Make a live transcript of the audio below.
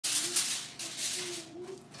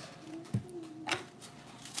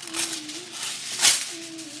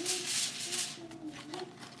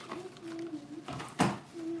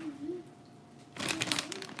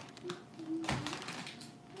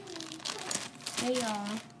Hey y'all.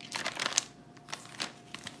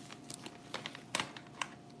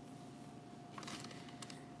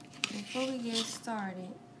 Before we get started,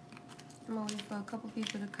 I'm gonna wait for a couple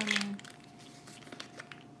people to come in.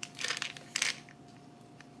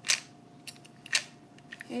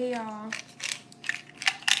 Hey y'all.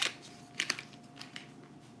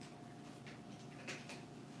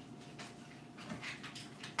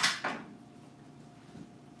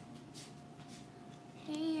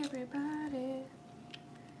 Hey everybody.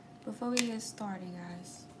 Before we get started,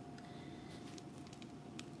 guys.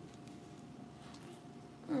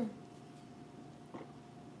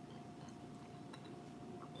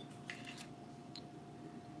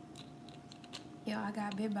 Yo, I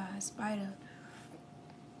got bit by a spider.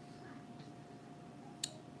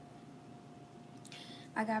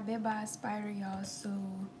 I got bit by a spider, y'all, so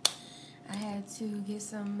I had to get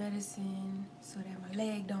some medicine so that my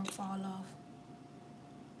leg don't fall off.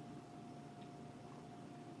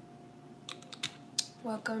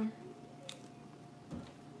 Welcome.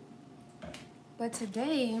 But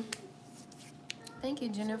today, thank you,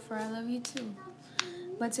 Jennifer. I love you too.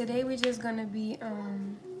 But today we're just gonna be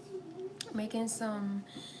making some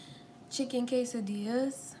chicken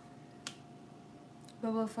quesadillas.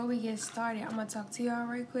 But before we get started, I'm gonna talk to y'all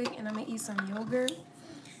right quick, and I'm gonna eat some yogurt.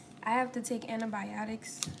 I have to take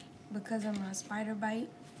antibiotics because of my spider bite.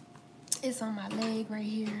 It's on my leg right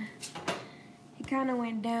here. It kind of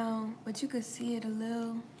went down, but you could see it a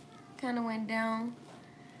little. Kind of went down.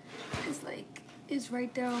 It's like, it's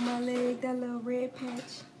right there on my leg, that little red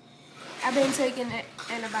patch. I've been taking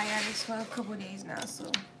antibiotics for a couple days now,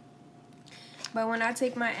 so. But when I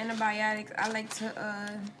take my antibiotics, I like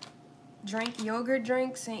to drink yogurt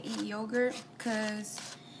drinks and eat yogurt,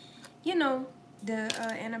 because, you know, the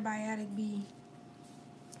antibiotic be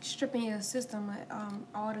stripping your system of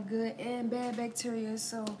all the good and bad bacteria.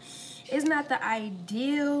 So it's not the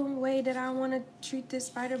ideal way that I want to treat this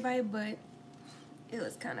spider bite, but it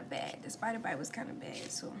was kind of bad. The spider bite was kind of bad,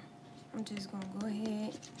 so I'm just going to go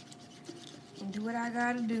ahead and do what I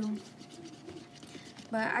got to do.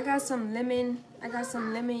 But I got some lemon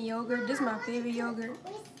yogurt. This is my favorite yogurt.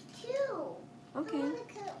 Okay.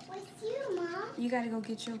 With you, Mom. You gotta go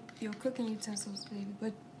get your cooking utensils, baby.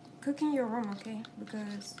 But cook in your room, okay?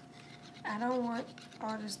 Because I don't want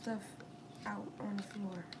all the stuff out on the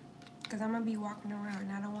floor. Because I'm gonna be walking around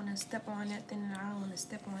and I don't want to step on that thing and I don't want to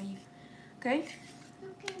step on you. Okay?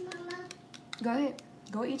 Okay, Mama. Go ahead.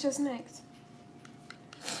 Go eat your snacks.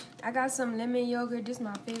 I got some lemon yogurt. This is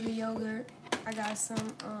my favorite yogurt. I got some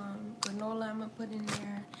granola I'm gonna put in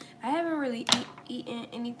there. I haven't really eaten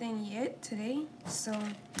anything yet today, so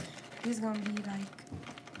this is gonna be like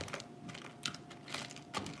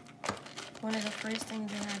one of the first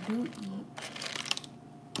things that I do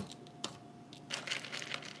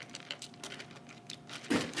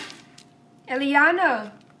eat.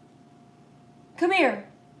 Eliana, come here.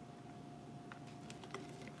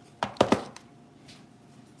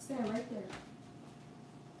 Stand right there.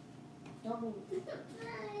 Don't move.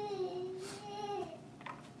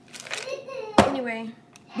 Anyway,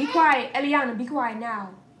 be quiet. Eliana, be quiet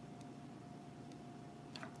now.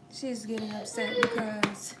 She's getting upset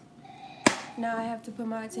because now I have to put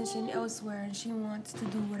my attention elsewhere and she wants to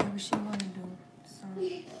do whatever she wants to do. So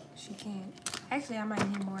she can't. Actually, I might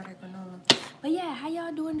need more of that granola. But yeah, how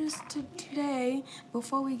y'all doing this today?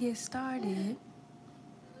 Before we get started,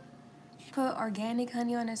 put organic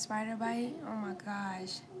honey on a spider bite. Oh my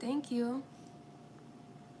gosh. Thank you.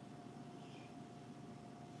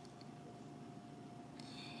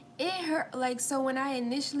 It hurt, like, so when I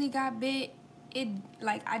initially got bit,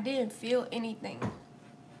 I didn't feel anything.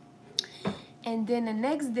 And then the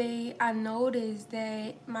next day, I noticed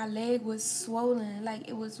that my leg was swollen. Like,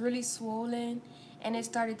 it was really swollen, and it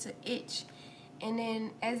started to itch. And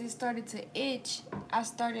then as it started to itch, it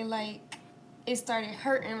started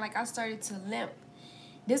hurting. Like, I started to limp.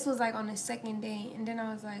 This was, like, on the second day. And then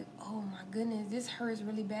I was like, oh, my goodness, this hurts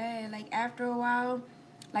really bad. Like, after a while,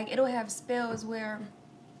 like, it'll have spells where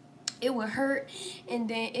it would hurt, and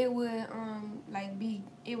then it would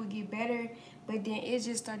it would get better, but then it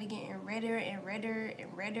just started getting redder and redder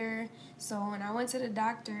and redder. So when I went to the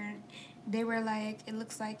doctor, they were like, it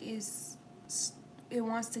looks like it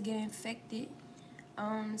wants to get infected.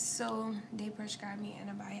 So they prescribed me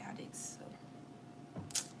antibiotics. So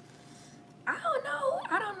I don't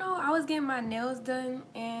know. I was getting my nails done,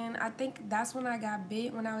 and I think that's when I got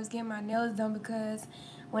bit, when I was getting my nails done, because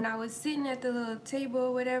when I was sitting at the little table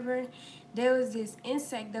or whatever, there was this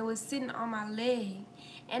insect that was sitting on my leg,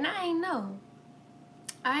 and I ain't know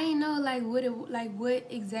like what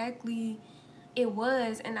exactly it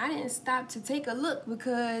was, and I didn't stop to take a look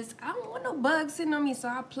because I don't want no bugs sitting on me, so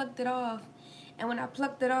I plucked it off. And when I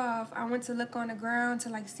plucked it off, I went to look on the ground to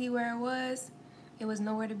like see where it was. It was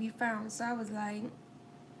nowhere to be found. So I was like,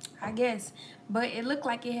 I guess. But it looked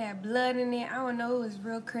like it had blood in it. I don't know, it was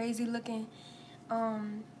real crazy looking.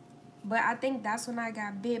 But I think that's when I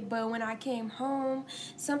got bit. But when I came home,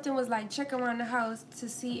 something was like checking around the house to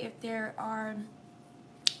see if there are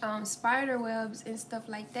spider webs and stuff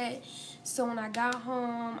like that. So when I got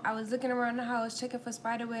home, I was looking around the house checking for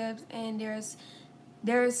spider webs, and there's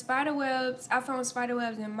spider webs. I found spider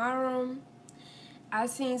webs in my room. I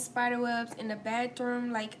seen spider webs in the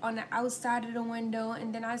bathroom, like on the outside of the window,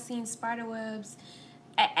 and then I seen spider webs.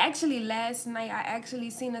 Actually, last night I actually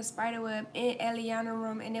seen a spider web in Eliana's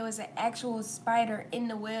room, and there was an actual spider in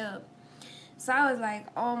the web. So I was like,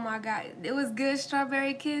 oh my God, it was good,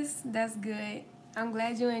 Strawberry Kiss. That's good. I'm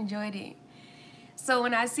glad you enjoyed it. So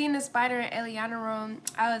when I seen the spider in Eliana's room,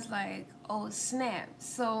 I was like, oh snap.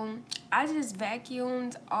 So I just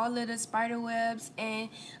vacuumed all of the spider webs, and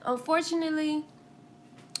unfortunately,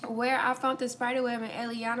 where I found the spider web in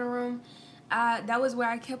Eliana's room, that was where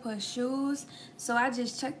I kept her shoes. So I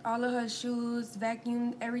just checked all of her shoes,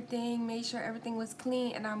 vacuumed everything, made sure everything was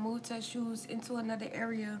clean, and I moved her shoes into another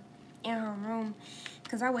area in her room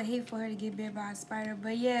because I would hate for her to get bit by a spider.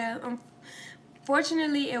 But yeah,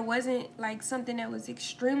 fortunately, it wasn't like something that was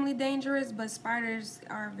extremely dangerous, but spiders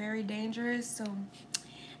are very dangerous. So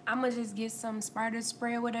I'm going to just get some spider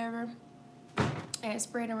spray or whatever and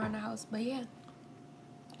spray it around the house. But yeah.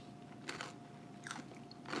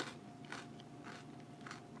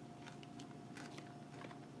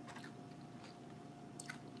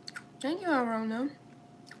 Thank you, Arona.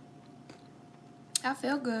 I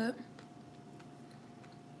feel good.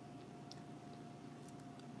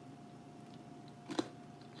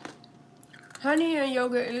 Honey and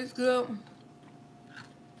yogurt is good.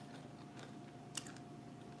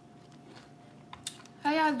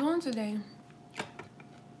 How y'all doing today?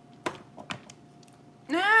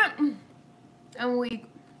 Nah, I'm weak.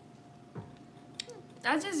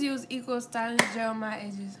 I just use Eco Styling Gel on my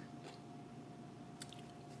edges.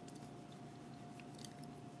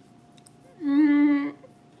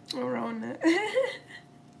 Arona.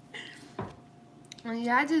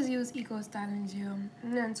 Yeah, I just use Eco Styling Gel.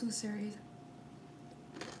 Nothing too serious.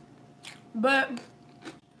 But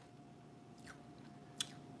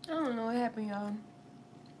I don't know what happened, y'all.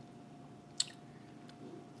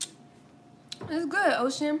 It's good,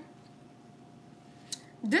 Ocean.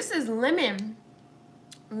 This is lemon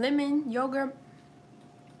yogurt.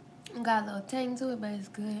 Got a little tang to it, but it's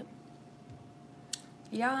good.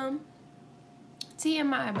 Y'all,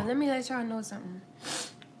 TMI, but let me let y'all know something.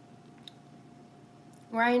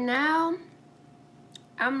 Right now,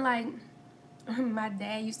 I'm like, my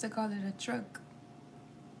dad used to call it a truck.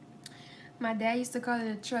 My dad used to call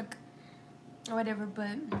it a truck or whatever,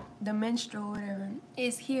 but the menstrual or whatever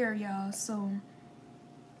is here, y'all. So,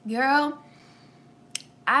 girl,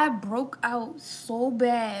 I broke out so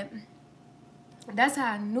bad. That's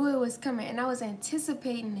how I knew it was coming, and I was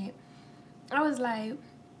anticipating it. I was like,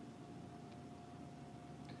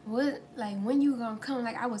 what, like, when you gonna come?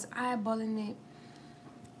 Like, I was eyeballing it.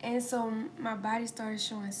 And so my body started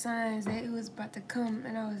showing signs that it was about to come,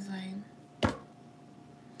 and I was like,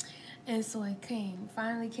 and so it came,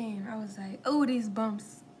 finally came. I was like, oh, these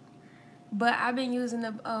bumps. But I've been using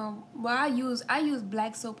the, well, I use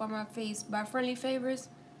black soap on my face by Friendly Favors.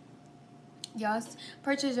 Y'all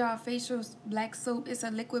purchase y'all facial black soap. It's a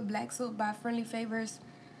liquid black soap by Friendly Favors.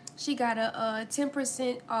 She got a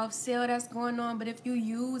 10% off sale that's going on, but if you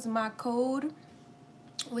use my code,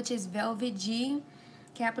 which is Velvet G,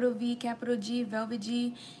 capital V, capital G, Velvet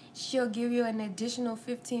G, she'll give you an additional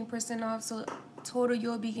 15% off. So total,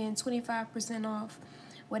 you'll be getting 25% off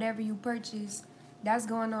whatever you purchase. That's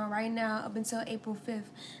going on right now up until April 5th.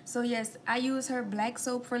 So yes, I use her black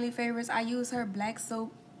soap, Friendly Favors. I use her black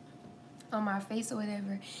soap on my face or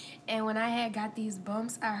whatever. And when I had got these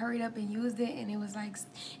bumps, I hurried up and used it, and it was like,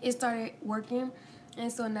 it started working. And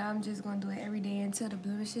so now I'm just going to do it every day until the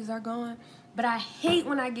blemishes are gone. But I hate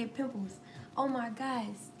when I get pimples. Oh my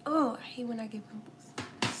guys. Oh, I hate when I get pimples.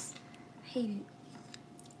 I hate it.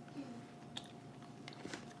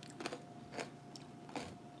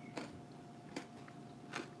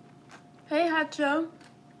 Hey, Hacha.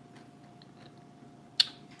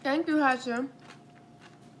 Thank you, Hacha.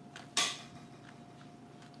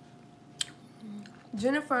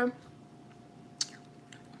 Jennifer,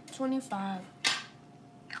 25.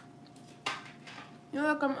 You're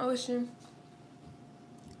welcome, Ocean.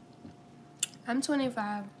 I'm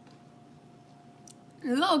 25.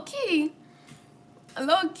 Low key,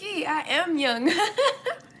 Low key, I am young.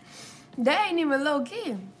 That ain't even low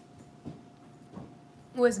key.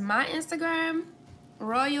 Was my Instagram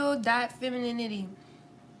royal.femininity.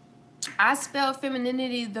 I spell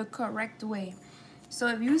femininity the correct way. So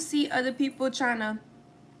if you see other people trying to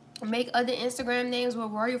make other Instagram names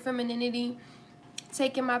with royal femininity,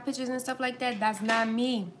 taking my pictures and stuff like that, that's not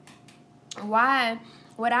me. Why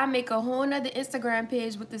would I make a whole nother Instagram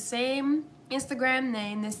page with the same Instagram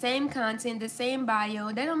name, the same content, the same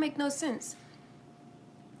bio? That don't make no sense.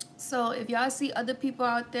 So if y'all see other people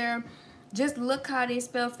out there, just look how they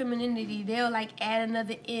spell femininity. They'll like add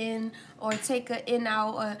another N or take a N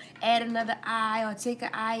out or add another I or take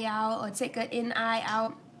an I out or take an N-I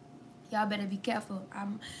out. Y'all better be careful. I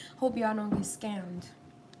hope y'all don't get scammed.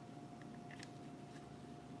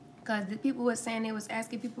 Because the people were saying they was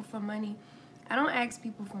asking people for money. I don't ask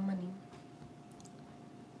people for money.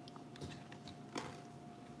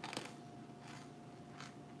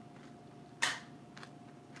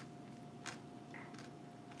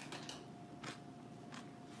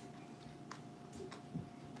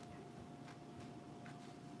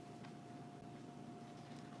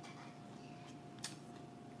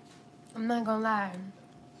 I'm not gonna lie.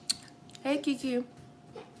 Hey, Kiki.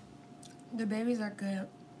 The babies are good.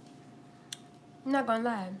 I'm not gonna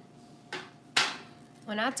lie.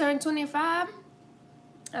 When I turned 25,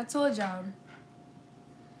 I told y'all,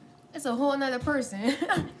 it's a whole nother person.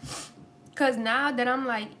 Because now that I'm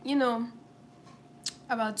like, you know,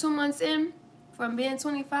 about 2 months in from being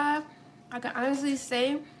 25, I can honestly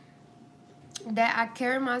say that I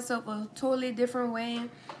carry myself a totally different way.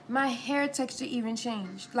 My hair texture even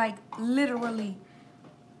changed. Like, literally.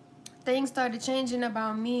 Things started changing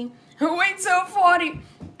about me. Wait till 40.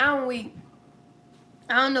 I'm weak.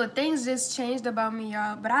 I don't know. Things just changed about me,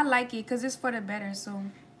 y'all. But I like it because it's for the better. So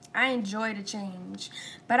I enjoy the change.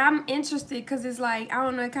 But I'm interested because it's like, I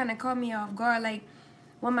don't know, it kind of caught me off guard. Like,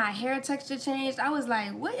 when my hair texture changed, I was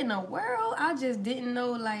like, what in the world? I just didn't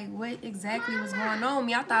know, like, what exactly was going on with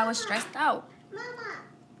me. I thought I was stressed out. Mama,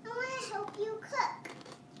 I want to help you cook.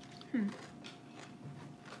 Thank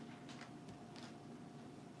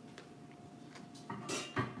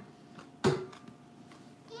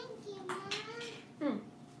you, Mama.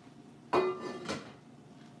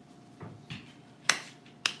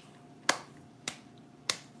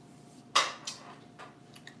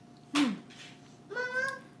 Mama,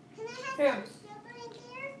 can I have Here. some sugar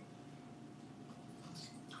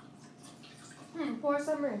in there? Pour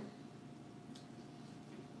some in.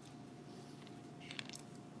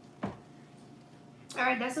 All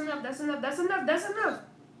right, that's enough. That's enough. That's enough. That's enough.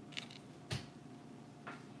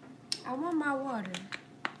 I want my water.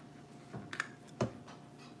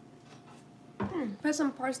 Put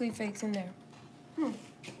some parsley flakes in there.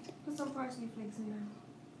 Put some parsley flakes in there.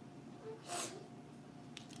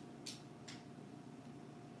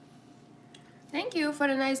 Thank you for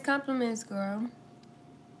the nice compliments, girl.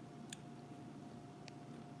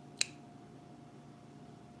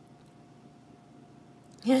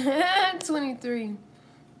 '23.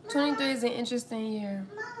 23 is an interesting year.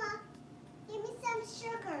 Mama, give me some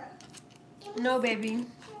sugar. Give me No, some baby.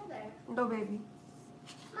 Sugar. No, baby.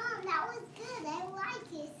 Mom, that was good. I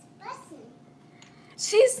like it. Spicy.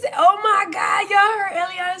 She said, oh my God, y'all heard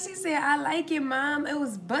Eliana. She said, I like it, Mom. It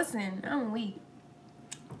was bussin'. I'm weak.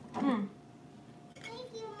 Thank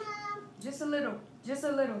you, Mom. Just a little. Just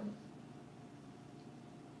a little.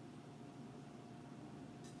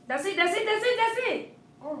 That's it, that's it, that's it, that's it.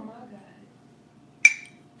 Oh my God.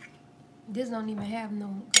 This don't even have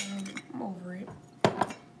no, I'm over it.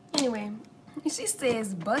 Anyway, she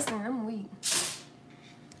says bustin'. I'm weak.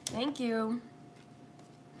 Thank you.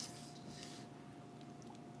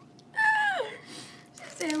 She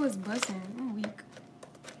said it was bussin'. I'm weak.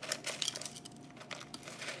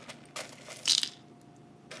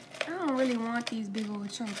 I don't really want these big old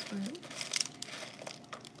chunks, but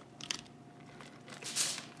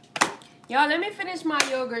y'all, let me finish my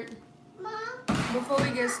yogurt Mom, before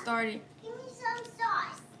we get started. give me some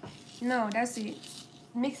sauce. No, that's it.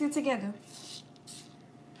 Mix it together.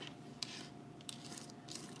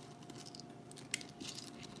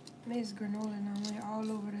 This granola now went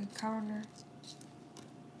all over the counter.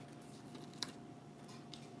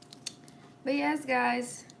 But yes,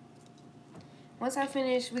 guys. Once I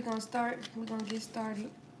finish, we're gonna start. We're gonna get started.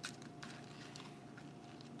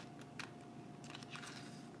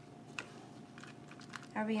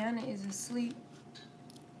 Ariana is asleep.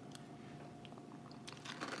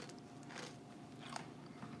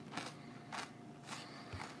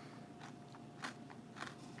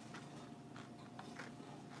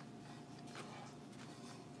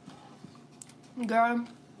 Girl,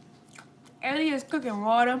 Ellie is cooking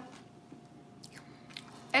water.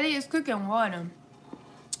 Ellie is cooking water.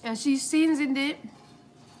 And she seasoned it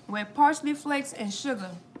with parsley flakes and sugar.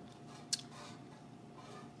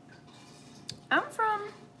 I'm from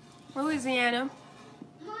Louisiana.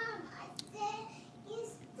 Mom, I said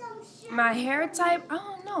use some sugar. My hair type, I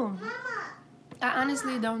don't know. Mama, I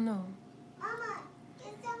honestly don't know. Mama,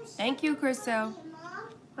 get some sugar. Thank you, for Chriselle. me, Mom.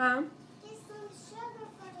 Huh? Get some sugar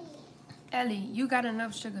for me. Ellie, you got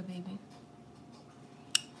enough sugar, baby.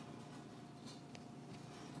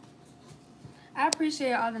 I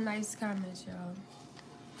appreciate all the nice comments, y'all.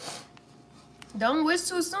 Don't wish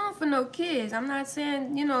too soon for no kids. I'm not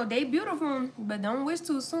saying, you know, they beautiful, but don't wish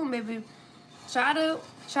too soon, baby. Try to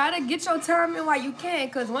get your time in while you can,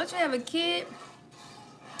 because once you have a kid,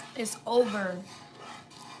 it's over.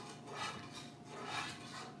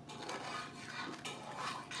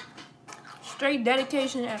 Straight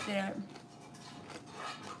dedication after that.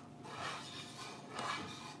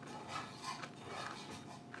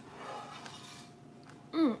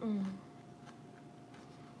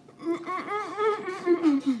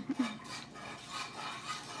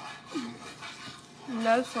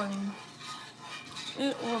 That's funny.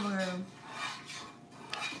 It's over.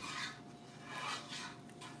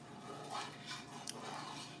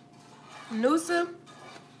 Noosa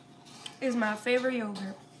is my favorite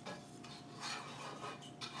yogurt.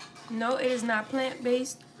 No, it is not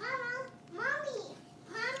plant-based, Mama, Mommy,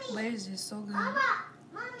 but it's just so good. Mama,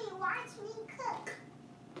 Mommy, watch me cook.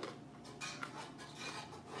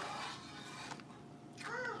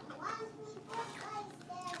 Mom, watch me cook like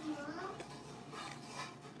that, Mom.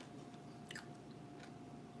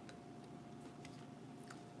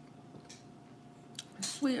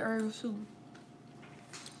 Sweet herb soup.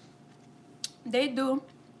 They do.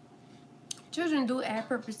 Children do add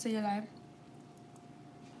purpose to your life.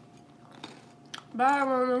 Bye,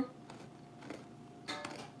 Mama.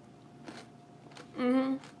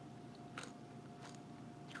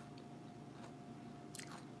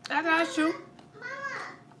 I got you.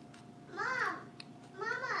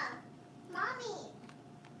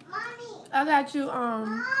 Mommy, I got you,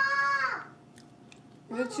 Mom.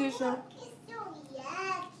 Letitia. It's so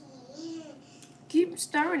yucky. Keep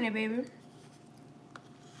stirring it, baby.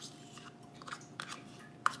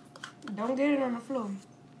 Don't get it on the floor.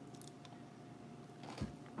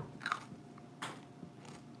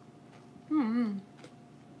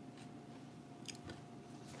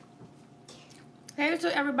 Hey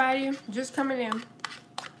to everybody just coming in.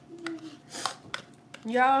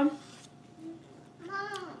 Y'all,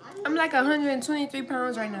 Mom, I'm like 123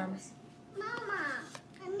 pounds right now. Mama,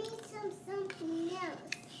 I need something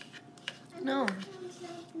else. No.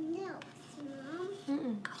 Something else,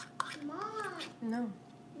 Mom. Mom, No.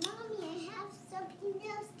 Mommy, I have something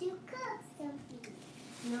else to cook something.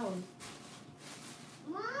 No.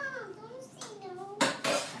 Mom, don't say no.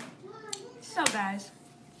 Mom, So, guys,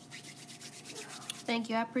 thank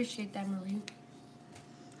you. I appreciate that, Marie.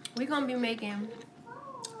 We're going to be making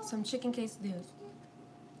some chicken quesadillas.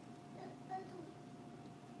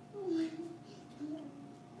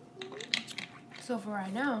 So, for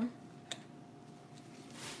right now,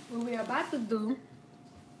 what we're about to do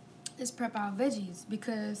is prep our veggies,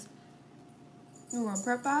 because we want to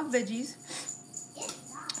prep our veggies.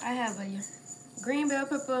 I have a green bell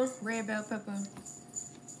pepper, red bell pepper,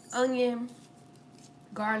 onion,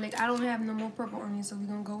 garlic. I don't have no more purple onions, so we're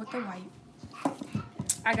going to go with the white.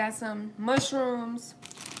 I got some mushrooms.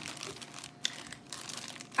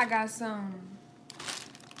 I got some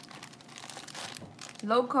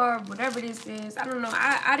low carb, whatever this is. I don't know.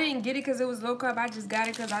 I didn't get it because it was low carb. I just got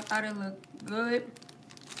it because I thought it looked good.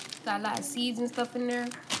 Got a lot of seeds and stuff in there.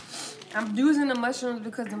 I'm using the mushrooms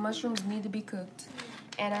because the mushrooms need to be cooked.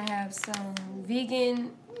 And I have some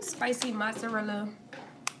vegan spicy mozzarella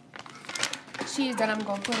cheese that I'm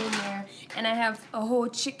going to put in there. And I have a whole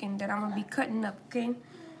chicken that I'm going to be cutting up, okay?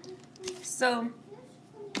 So,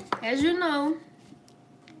 as you know,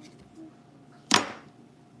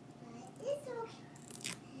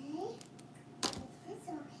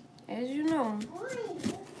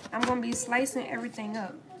 I'm going to be slicing everything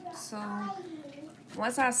up. So,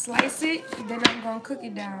 once I slice it, then I'm going to cook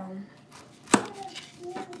it down.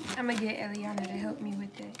 I'm going to get Eliana to help me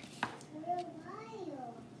with that.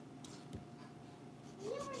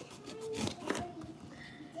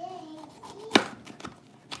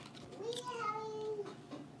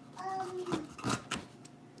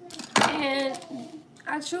 And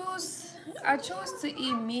I choose to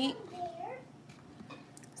eat meat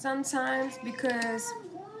sometimes because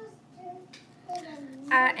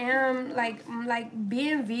I am like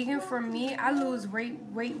being vegan for me. I lose weight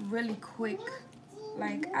really quick.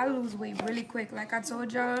 Like, I lose weight really quick. Like I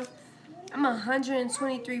told y'all, I'm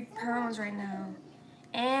 123 pounds right now.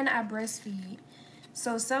 And I breastfeed.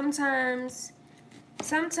 So sometimes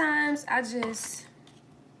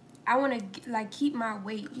I want to, like, keep my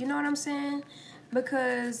weight. You know what I'm saying?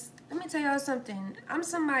 Because, let me tell y'all something. I'm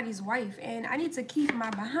somebody's wife, and I need to keep my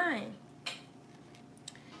behind.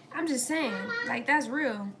 I'm just saying. Like, that's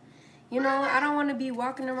real. You know, I don't want to be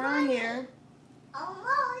walking around here.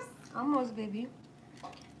 Almost, baby.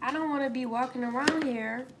 I don't want to be walking around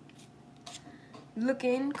here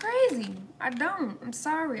looking crazy. I don't. I'm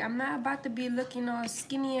sorry. I'm not about to be looking all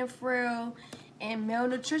skinny and frail and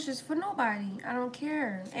malnutritious for nobody. I don't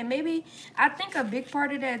care. And maybe, I think a big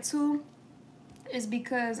part of that too is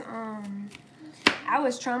because I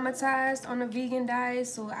was traumatized on a vegan diet,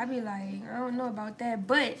 so I be like, I don't know about that.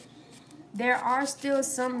 But there are still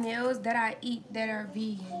some meals that I eat that are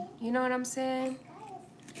vegan. You know what I'm saying?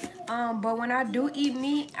 But when I do eat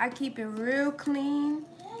meat, I keep it real clean,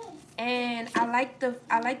 and I like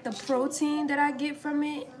the protein that I get from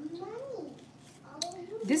it.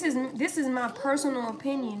 This is my personal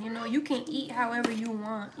opinion. You know, you can eat however you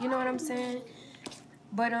want. You know what I'm saying?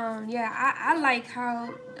 But yeah, I like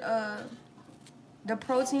how the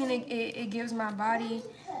protein it gives my body.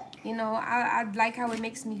 You know, I like how it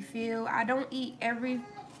makes me feel. I don't eat every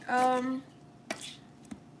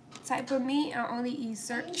type of meat. I only eat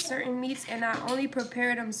certain meats, and I only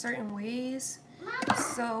prepare them certain ways.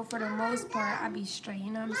 So for the most part, I be straight.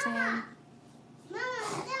 You know what I'm saying?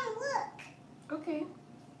 Mama, look. Okay.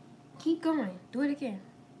 Keep going. Do it again.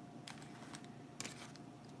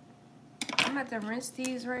 I'm about to rinse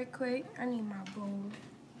these right quick. I need my bowl.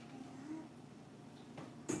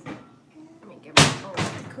 Let me get my bowl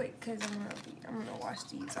right quick, because I'm gonna wash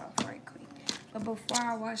these off right quick. But before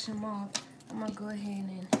I wash them off, I'm gonna go ahead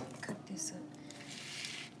and cut this up.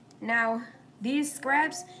 Now, these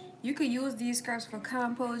scraps, you could use these scraps for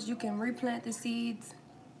compost. You can replant the seeds.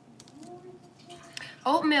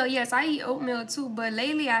 Oatmeal, yes, I eat oatmeal too, but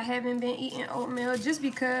lately I haven't been eating oatmeal just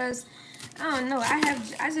because, I don't know,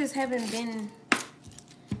 I just haven't been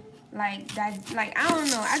like that, like, I don't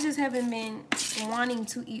know, I just haven't been wanting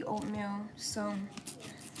to eat oatmeal. So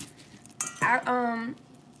I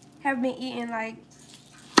have been eating like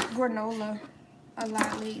granola a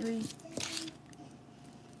lot lately,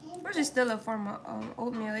 which is still a form of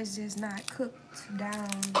oatmeal. It's just not cooked down.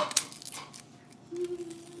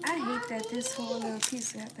 I hate that this whole little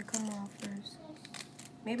piece have to come off first.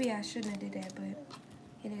 Maybe I shouldn't have did that, but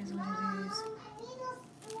it is what it is.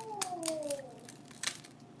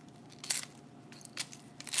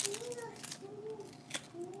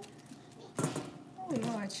 Oh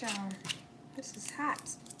Lord, child, this is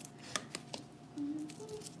hot.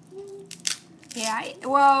 Yeah,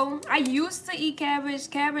 I used to eat cabbage.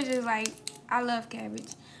 Cabbage is like, I love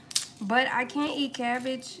cabbage, but I can't eat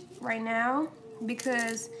cabbage right now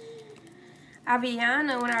because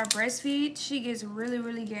Aviana, when I breastfeed, she gets really,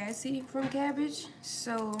 really gassy from cabbage.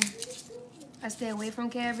 So I stay away from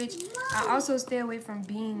cabbage. I also stay away from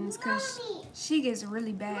beans because she gets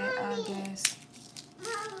really bad gas.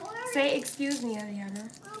 Say excuse me, Aviana.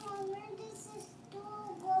 Mama, where does this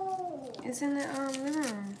door go? It's in the living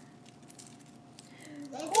room.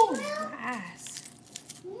 Living Oh, room? my ass.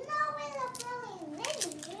 No, in the really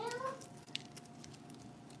living room.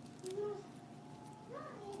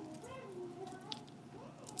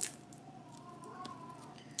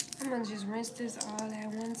 I'm gonna just rinse this all at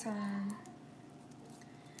one time.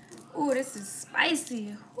 Oh, this is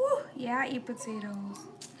spicy. Whew. Yeah, I eat potatoes.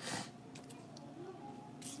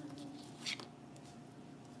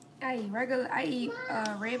 I eat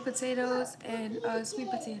red potatoes and sweet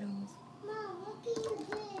potatoes. Mom, what can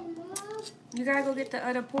you do, Mom? You gotta go get the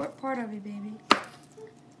other part of it, baby.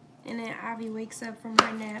 And then Avi wakes up from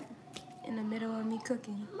her nap in the middle of me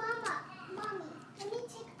cooking. Mommy, let me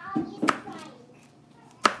take out your frying.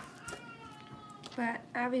 But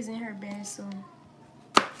Avi's in her bed, so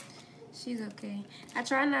she's okay. I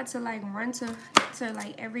try not to like run to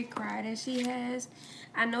like every cry that she has.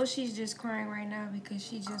 I know she's just crying right now because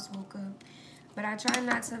she just woke up. But I try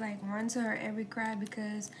not to like run to her every cry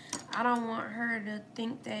because I don't want her to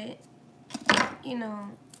think that, you know,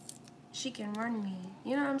 she can run me.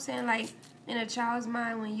 You know what I'm saying? Like, in a child's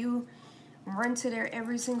mind, when you run to their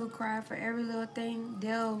every single cry for every little thing,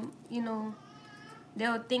 they'll, you know,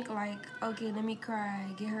 they'll think like, okay, let me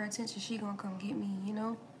cry, get her attention, she gonna come get me, you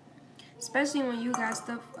know? Especially when you got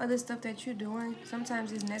other stuff that you're doing.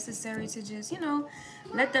 Sometimes it's necessary to just, you know,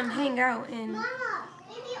 let them hang out and... Mama,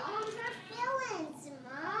 baby on her feelings,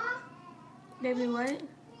 Mom. Baby what?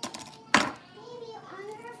 Baby on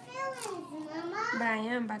her feelings, Mama. But I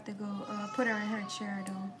am about to go put her in her chair,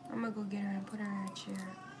 though. I'm going to go get her and put her in her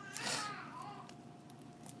chair.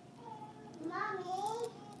 Mommy,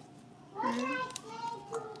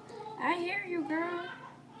 I hear you, girl.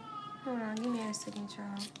 Hold on, give me a second,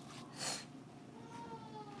 child.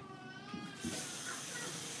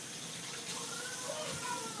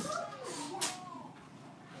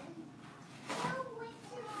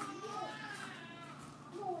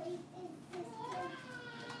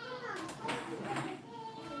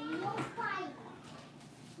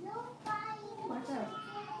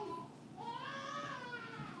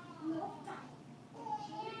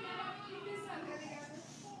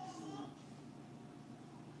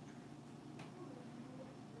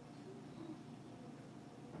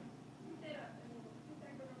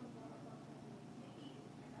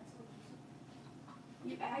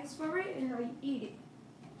 You ask for it and you eat it.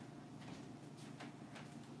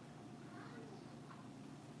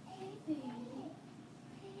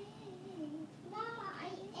 Mama, I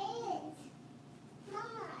ate it.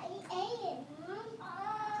 Mama, I ate it, Mom. I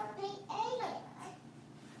ate it.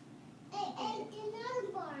 I ate another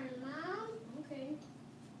bar, Mom. Okay.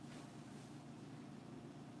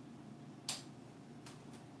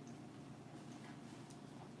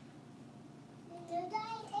 Did I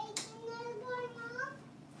eat another bar, Mom?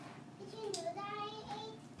 Did you know that I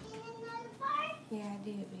ate another bar? Yeah, I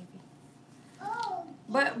did, baby. Oh.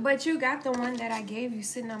 But you got the one that I gave you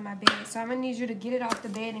sitting on my bed, so I'm gonna need you to get it off the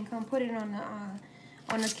bed and come put it on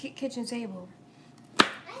the kitchen table. I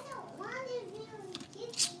don't want to be on the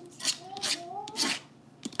kitchen table.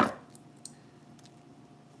 Are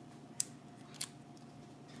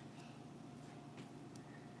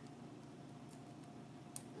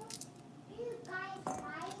you guys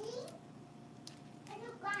fighting? Are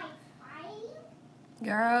you guys fighting?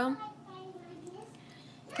 Girl,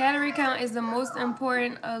 calorie count is the most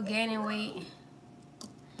important of gaining weight.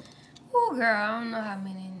 Oh, girl, I don't know how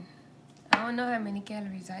many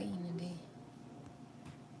calories I eat in a day.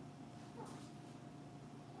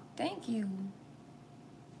 Thank you.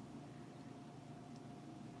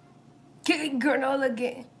 Granola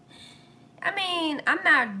again. I mean, I'm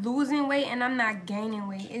not losing weight and I'm not gaining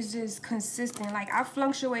weight. It's just consistent. Like I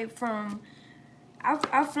fluctuate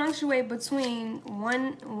between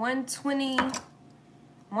 120,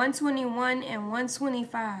 121 and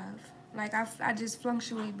 125. Like I just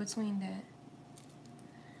fluctuate between that.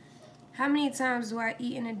 How many times do I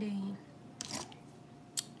eat in a day?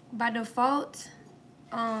 By default,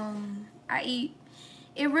 I eat.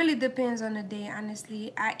 It really depends on the day,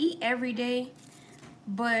 honestly. I eat every day,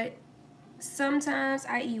 but sometimes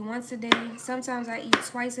I eat once a day. Sometimes I eat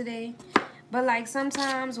twice a day. But like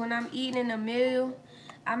sometimes when I'm eating a meal,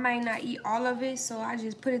 I might not eat all of it, so I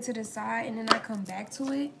just put it to the side and then I come back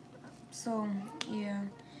to it. So yeah,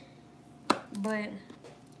 but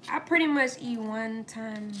I pretty much eat once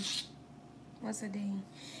a day,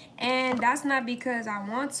 and that's not because I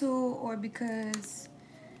want to or because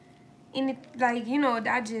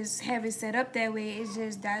I just have it set up that way. It's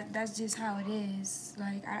just that's just how it is.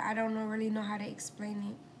 Like I don't really know how to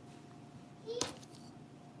explain it.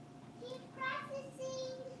 Keep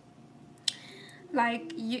practicing.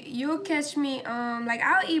 Like you'll catch me like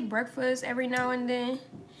I'll eat breakfast every now and then.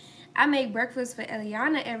 I make breakfast for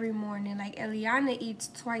Eliana every morning. Like Eliana eats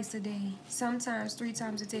twice a day, sometimes 3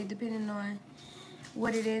 times a day, depending on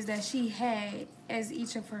what it is that she had as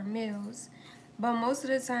each of her meals. But most of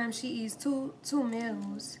the time she eats two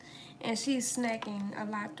meals, and she's snacking a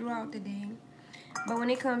lot throughout the day. But when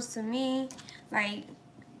it comes to me, like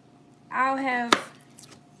I'll have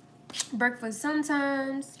breakfast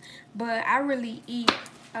sometimes, but I really eat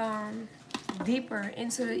deeper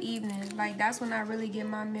into the evening. Like that's when I really get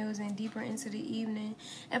my meals in deeper into the evening.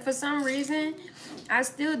 And for some reason, I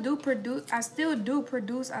still do produce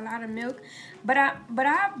a lot of milk, but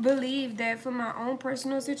I believe that for my own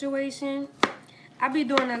personal situation, I be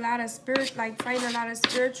doing a lot of fighting a lot of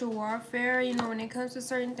spiritual warfare, when it comes to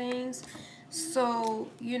certain things. So,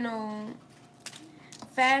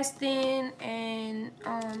 fasting and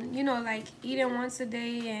like eating once a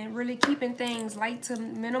day and really keeping things light to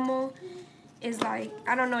minimal is like,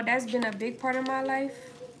 I don't know, that's been a big part of my life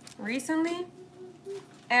recently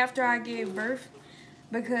after I gave birth,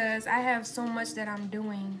 because I have so much that I'm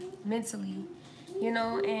doing mentally,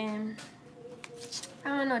 and I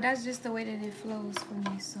don't know, that's just the way that it flows for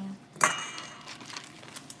me. So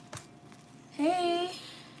hey,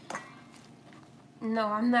 no,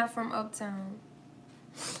 I'm not from Uptown.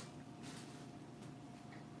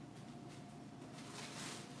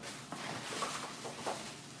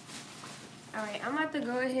 Alright, I'm about to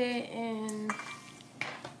go ahead and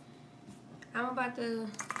I'm about to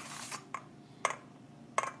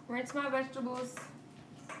Rinse my vegetables.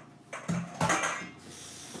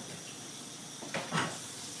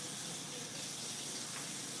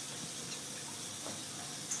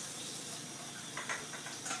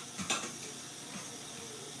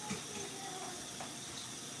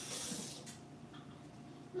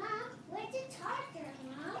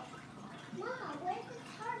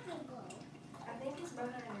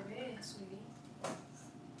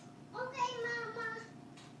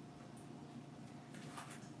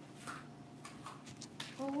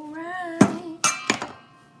 Alright.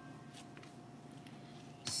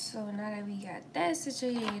 So now that we got that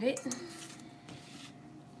situated,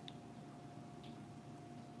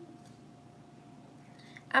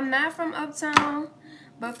 I'm not from Uptown,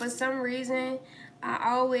 but for some reason,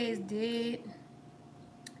 I always did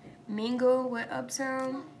mingle with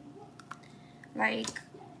Uptown. Like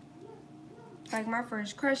my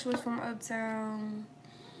first crush was from Uptown.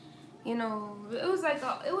 You know, it was like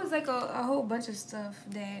a whole bunch of stuff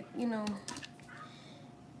that, you know.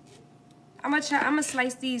 I'ma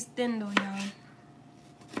slice these thin though, y'all.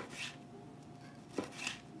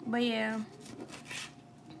 But yeah.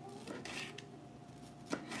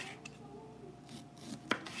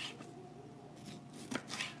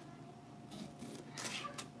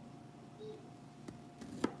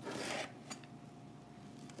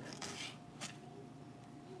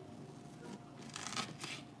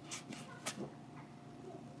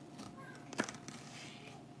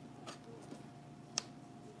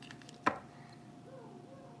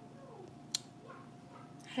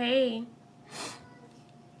 Hey.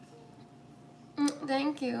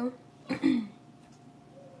 Thank you.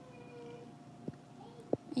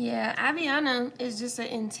 Yeah, Aviana is just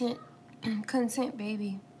an content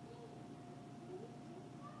baby.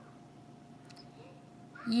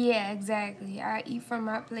 Yeah, exactly. I eat from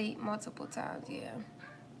my plate multiple times, yeah.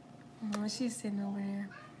 She's sitting over there.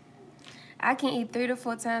 I can eat 3 to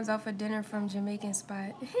 4 times off of dinner from Jamaican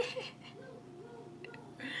spot.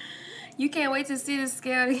 You can't wait to see the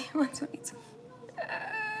scale. 122.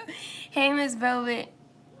 Hey, Miss Velvet.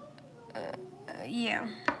 Yeah.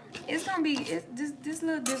 It's gonna be, this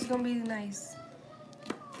little dish gonna be nice.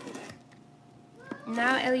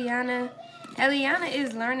 Now Eliana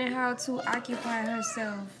is learning how to occupy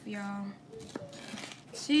herself, y'all.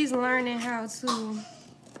 She's learning how to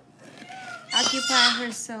occupy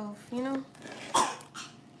herself, you know?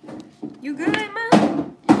 You good,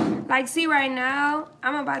 man? Like, see, right now,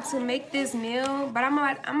 I'm about to make this meal, but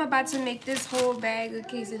I'm about to make this whole bag of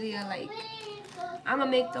quesadilla. Like, I'm gonna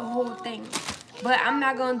make the whole thing. But I'm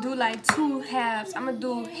not gonna do like 2 halves. I'm gonna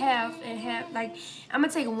do half and half. Like, I'm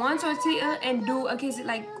gonna take 1 tortilla and do a quesadilla,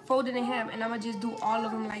 like, fold it in half, and I'm gonna just do all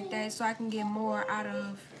of them like that so I can get more out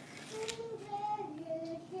of.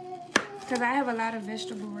 Because I have a lot of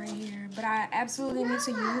vegetable right here, but I absolutely need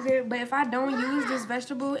to use it. But if I don't use this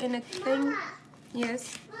vegetable in the thing,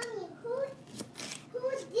 yes. Mommy, who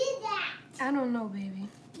did that? I don't know, baby.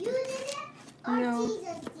 You did it? Or No. Jesus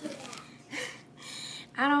did that?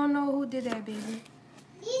 I don't know who did that, baby.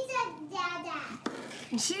 Jesus did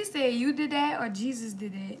that. She said you did that or Jesus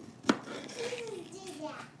did that. Jesus did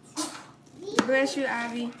that. Bless you,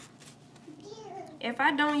 Ivy. If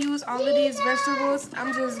I don't use all of these vegetables,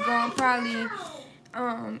 I'm just gonna probably,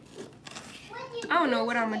 I don't know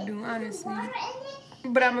what I'm gonna do, honestly.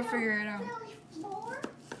 But I'm gonna figure it out.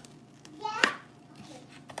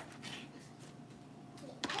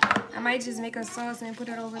 I might just make a sauce and put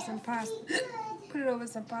it over some pasta. Put it over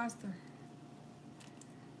some pasta.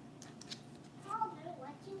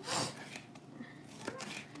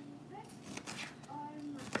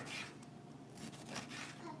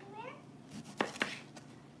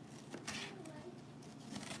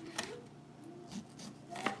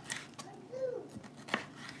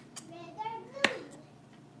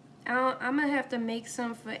 I'm gonna have to make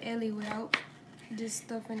some for Ellie without this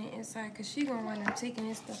stuff in the inside, cause she gonna wind up taking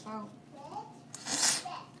this stuff out.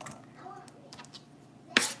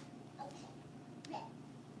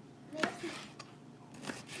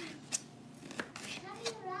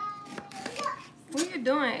 What you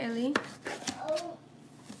doing, Ellie? Oh,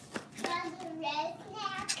 that's a red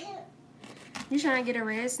snack. You trying to get a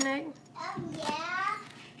red snack? Yeah.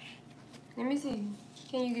 Let me see.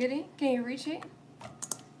 Can you get it? Can you reach it?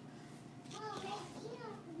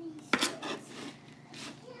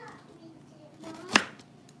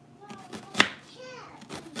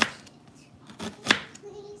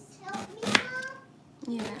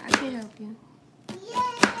 Yeah, I can help you.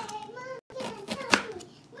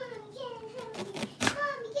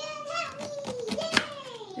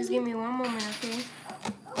 Just give me one moment, okay?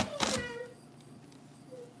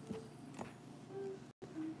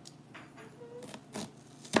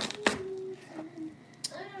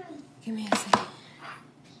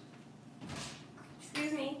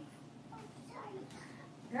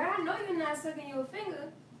 I know you're not sucking your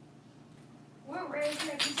finger. What red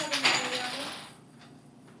snake you talking about, Gabriella?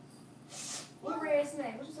 What red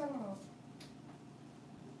snake? What you talking about?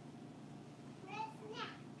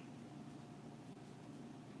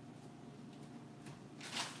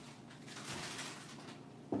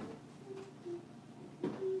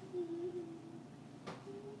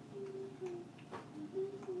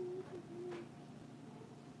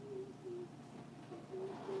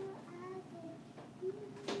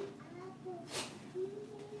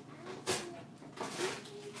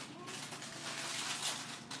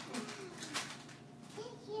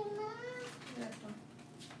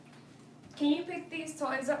 Can you pick these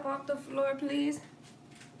toys up off the floor, please?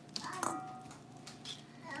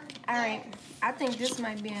 Alright, I think this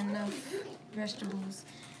might be enough vegetables.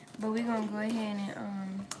 But we're going to go ahead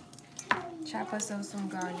and chop us up some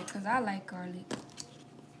garlic, because I like garlic.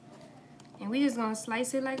 And we just going to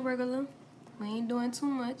slice it like regular. We ain't doing too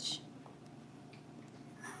much.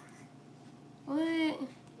 What?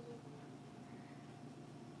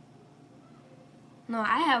 No,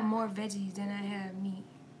 I have more veggies than I have meat.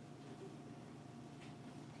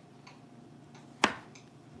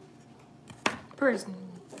 Personally.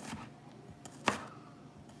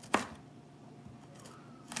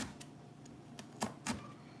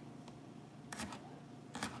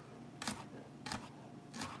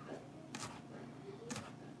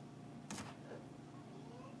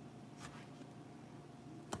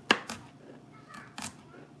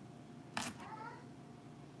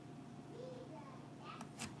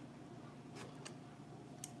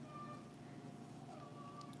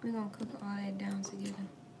 We're gonna cook all that down together.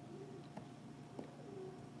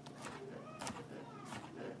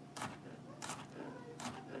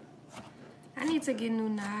 I need to get new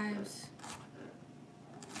knives.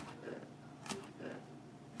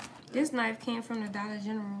 This knife came from the Dollar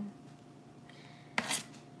General.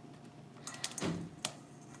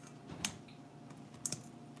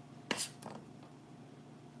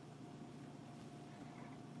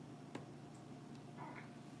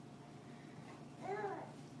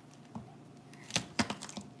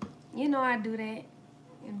 You know I do that,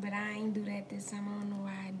 but I ain't do that this time. I don't know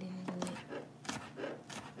why I didn't do it.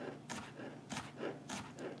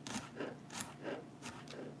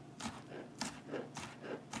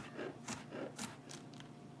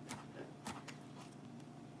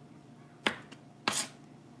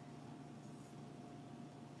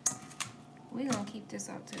 We're gonna keep this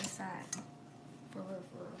off to the side. For real,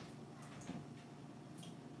 for real.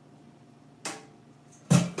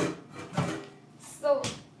 So,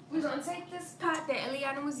 we're gonna take this pot that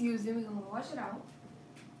Eliana was using, we're gonna wash it out.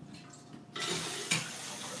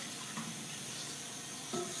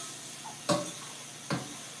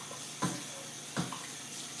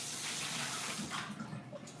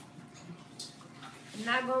 I'm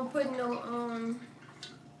not gonna put no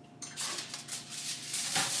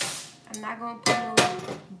I'm not gonna put no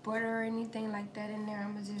butter or anything like that in there.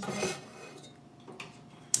 I'm gonna just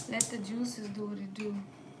let the juices do what it do.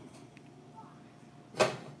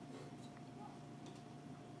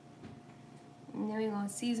 And then we're gonna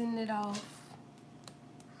season it off.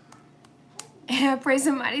 And I pray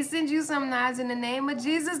somebody send you some knives in the name of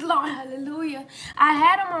Jesus, Lord, hallelujah. I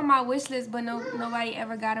had them on my wish list, but nobody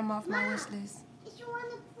ever got them off my wish list. You want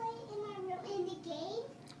to play in my room in the game?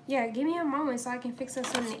 Yeah, give me a moment so I can fix us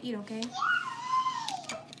something to eat, okay? Yay!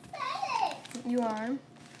 Excited! You are.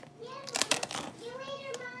 Yeah, see you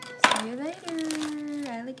later, Mom. See you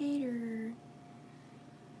later, alligator.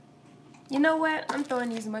 You know what? I'm throwing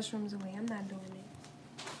these mushrooms away. I'm not doing it.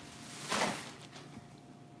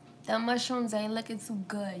 The mushrooms ain't looking too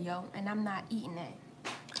good, yo. And I'm not eating it.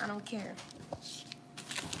 I don't care.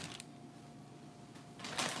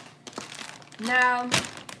 Now,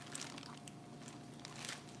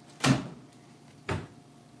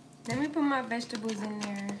 let me put my vegetables in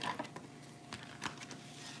there.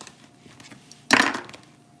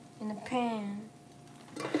 In the pan.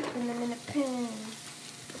 Put them in the pan.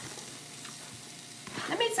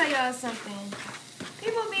 Let me tell y'all something.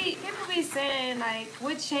 People be saying like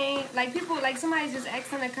what changed, like people, like somebody just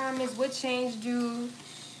asked in the comments what changed you.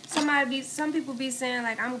 Some people be saying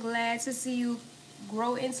like I'm glad to see you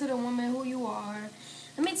grow into the woman who you are.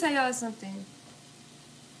 Let me tell y'all something.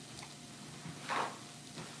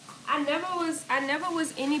 I never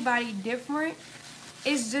was anybody different.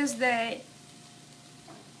 It's just that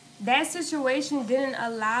situation didn't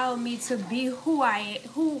allow me to be who I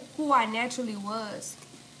naturally was.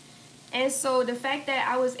 And so the fact that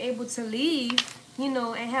I was able to leave, you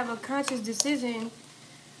know, and have a conscious decision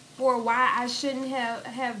for why I shouldn't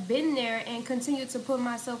have been there and continue to put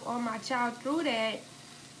myself on my child through that,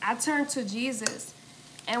 I turned to Jesus.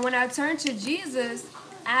 And when I turned to Jesus,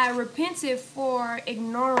 I repented for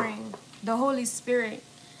ignoring the Holy Spirit.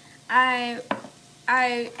 I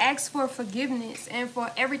asked for forgiveness and for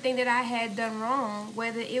everything that I had done wrong,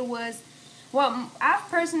 whether it was, well, I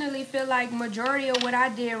personally feel like majority of what I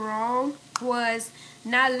did wrong was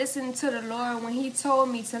not listening to the Lord when he told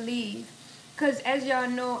me to leave. Because as y'all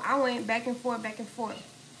know, I went back and forth, back and forth.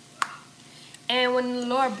 And when the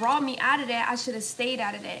Lord brought me out of that, I should have stayed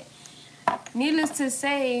out of that. Needless to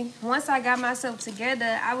say, once I got myself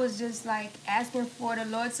together, I was just like asking for the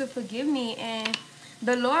Lord to forgive me. And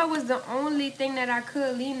the Lord was the only thing that I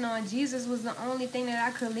could lean on. Jesus was the only thing that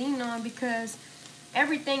I could lean on because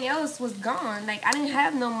everything else was gone. Like, I didn't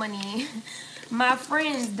have no money. My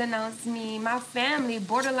friends denounced me. My family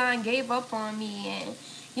borderline gave up on me. And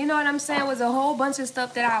you know what I'm saying? It was a whole bunch of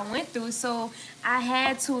stuff that I went through. So I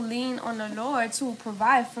had to lean on the Lord to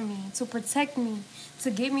provide for me, to protect me, to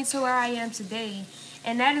get me to where I am today.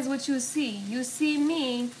 And that is what you see. You see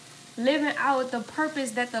me living out the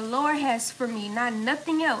purpose that the Lord has for me. Not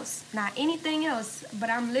nothing else. Not anything else. But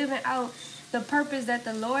I'm living out the purpose that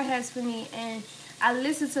the Lord has for me. And I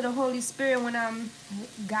listen to the Holy Spirit when I'm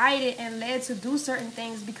guided and led to do certain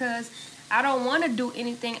things because I don't want to do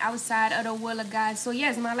anything outside of the will of God. So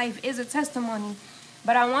yes, my life is a testimony.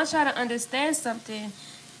 But I want y'all to understand something.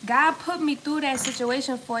 God put me through that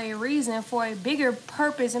situation for a reason, for a bigger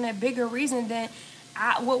purpose and a bigger reason than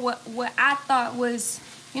what I thought was,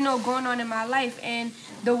 going on in my life. And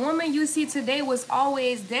the woman you see today was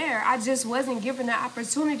always there. I just wasn't given the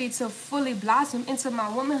opportunity to fully blossom into my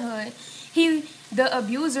womanhood. The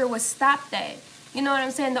abuser would stop that. You know what I'm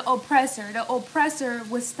saying? The oppressor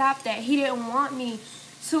would stop that. He didn't want me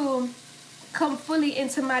to come fully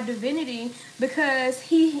into my divinity because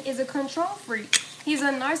he is a control freak. He's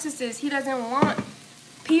a narcissist. He doesn't want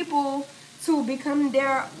people to become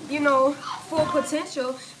their, full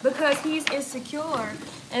potential because he's insecure.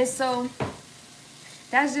 And so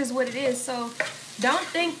that's just what it is. So don't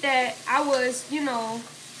think that I was,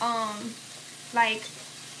 like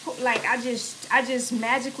I just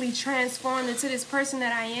magically transformed into this person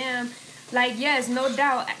that I am. Like, yes, no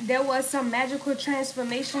doubt there was some magical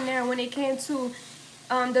transformation there when it came to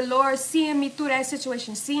the Lord seeing me through that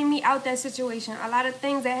situation, seeing me out that situation. A lot of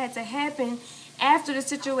things that had to happen after the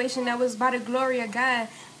situation that was by the glory of God.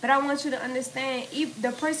 But I want you to understand,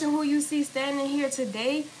 the person who you see standing here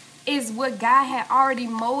today is what God had already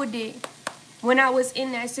molded when I was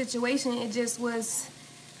in that situation. It just was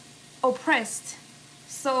oppressed.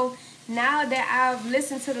 So now that I've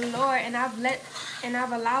listened to the Lord and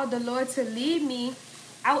I've allowed the Lord to lead me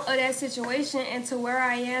out of that situation and to where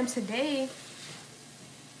I am today,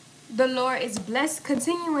 the Lord is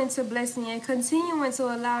continuing to bless me and continuing to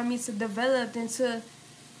allow me to develop and to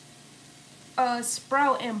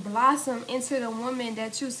sprout and blossom into the woman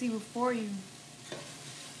that you see before you.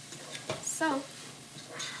 So,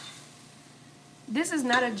 this is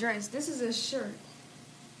not a dress. This is a shirt.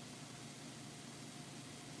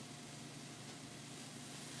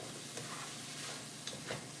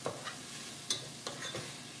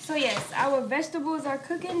 So yes, our vegetables are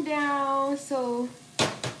cooking down. So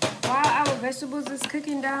while our vegetables is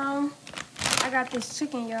cooking down, I got this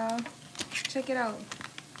chicken, y'all. Check it out.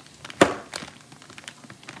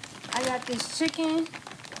 I got this chicken.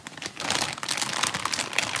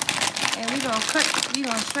 And we're gonna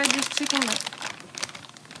shred this chicken up.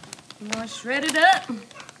 We're gonna shred it up. Mom,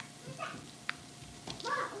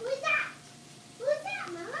 who's that? Who's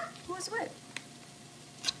that, Mama? Who's what?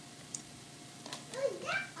 Who's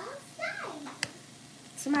that outside?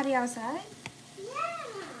 Somebody outside? Yeah.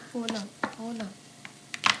 Hold on.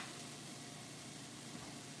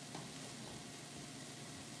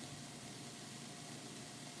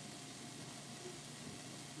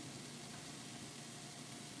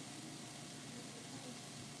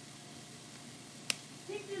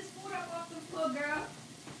 Pick this food up off the floor, girl.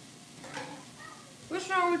 What's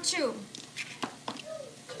wrong with you?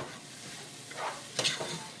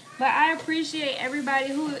 But I appreciate everybody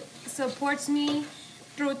who supports me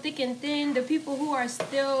through thick and thin, the people who are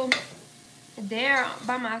still there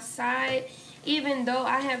by my side, even though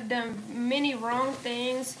I have done many wrong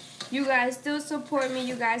things. You guys still support me.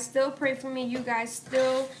 You guys still pray for me. You guys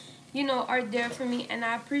still, are there for me. And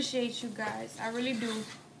I appreciate you guys. I really do.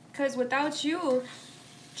 Because without you,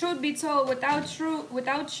 truth be told, without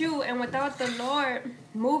you and without the Lord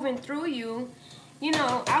moving through you,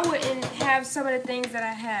 I wouldn't have some of the things that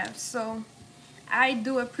I have. So I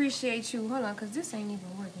do appreciate you. Hold on, because this ain't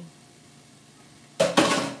even working.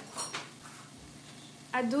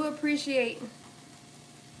 I do appreciate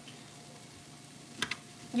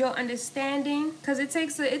your understanding, because it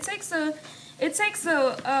takes a it takes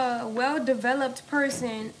a well-developed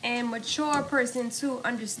person and mature person to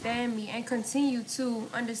understand me and continue to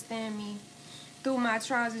understand me through my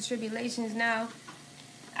trials and tribulations. Now,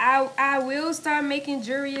 I will start making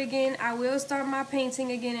jewelry again. I will start my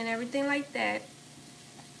painting again and everything like that.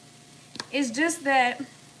 It's just that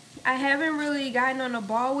I haven't really gotten on the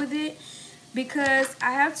ball with it because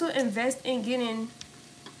I have to invest in getting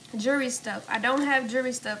jewelry stuff. I don't have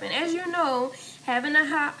jewelry stuff, and as you know, having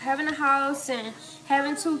a house and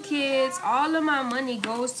having 2 kids, all of my money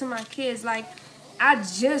goes to my kids. Like, I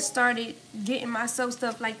just started getting myself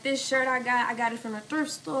stuff. Like this shirt I got it from a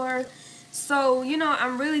thrift store. So, you know,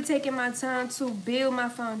 I'm really taking my time to build my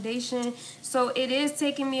foundation. So it is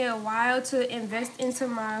taking me a while to invest into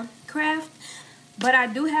my craft. But I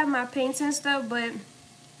do have my painting stuff, but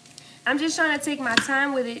I'm just trying to take my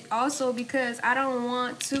time with it also because I don't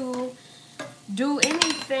want to do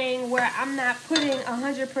anything where I'm not putting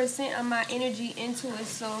 100% of my energy into it.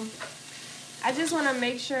 So I just want to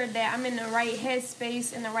make sure that I'm in the right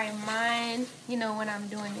headspace, in the right mind, you know, when I'm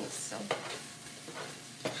doing it. So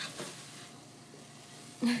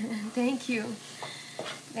thank you.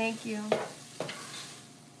 Thank you.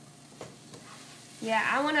 Yeah,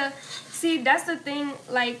 I want to see, that's the thing.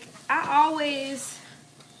 Like, I always,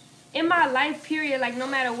 in my life period, like no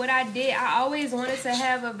matter what I did, I always wanted to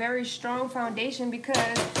have a very strong foundation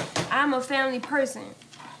because I'm a family person.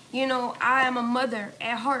 You know, I am a mother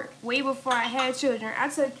at heart. Way before I had children, I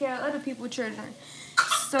took care of other people's children.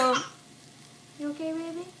 So, you okay,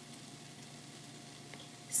 baby?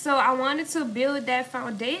 So I wanted to build that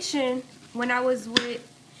foundation when I was with,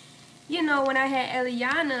 you know, when I had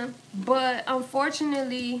Eliana. But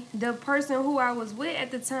unfortunately, the person who I was with at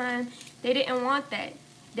the time, they didn't want that.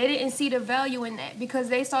 They didn't see the value in that because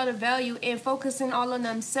they saw the value in focusing all on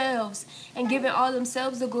themselves and giving all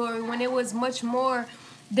themselves the glory when it was much more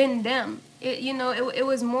than them. It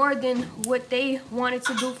was more than what they wanted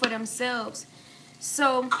to do for themselves.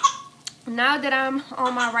 So now that I'm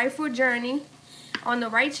on my rightful journey, on the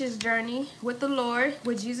righteous journey with the Lord,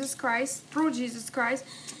 with Jesus Christ, through Jesus Christ,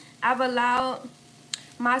 I've allowed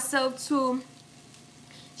myself to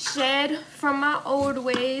shed from my old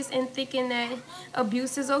ways and thinking that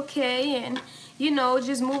abuse is okay, and you know,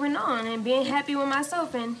 just moving on and being happy with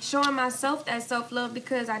myself and showing myself that self-love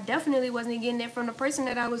because I definitely wasn't getting it from the person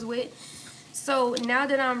that I was with. So now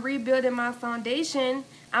that I'm rebuilding my foundation,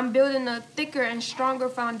 I'm building a thicker and stronger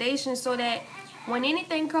foundation so that when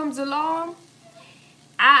anything comes along,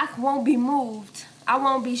 I won't be moved, I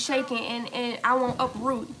won't be shaken, and I won't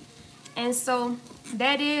uproot. And so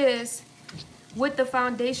that is with the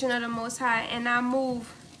foundation of the Most High, and I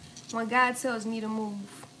move when God tells me to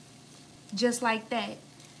move, just like that.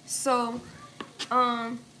 So,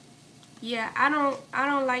 yeah, I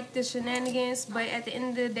don't like the shenanigans, but at the end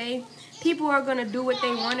of the day, people are gonna do what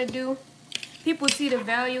they want to do. People see the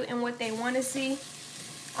value in what they want to see.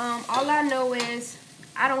 All I know is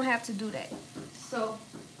I don't have to do that. So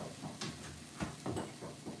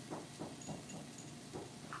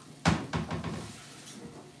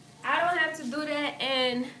I don't have to do that,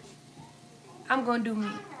 and I'm gonna do me.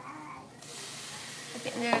 At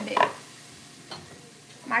the end of the day,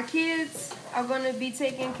 my kids are gonna be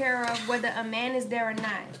taken care of whether a man is there or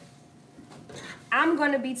not. I'm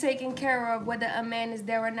gonna be taken care of whether a man is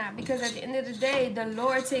there or not, because at the end of the day, the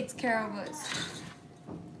Lord takes care of us.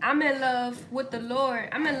 I'm in love with the Lord.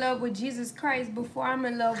 I'm in love with Jesus Christ before I'm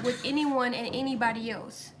in love with anyone and anybody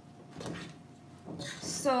else.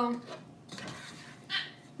 So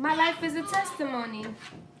my life is a testimony,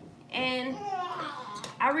 and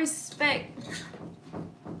I respect,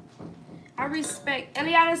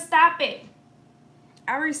 Eliana, stop it.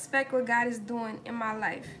 I respect what God is doing in my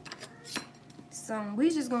life. So we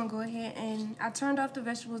just gonna go ahead, and I turned off the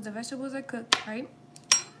vegetables. The vegetables are cooked, right?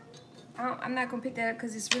 I'm not gonna pick that up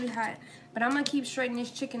because it's really hot, but I'm gonna keep straightening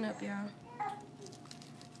this chicken up, y'all.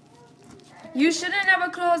 You shouldn't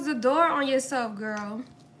never close the door on yourself, girl.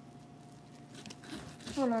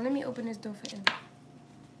 Hold on, let me open this door for him.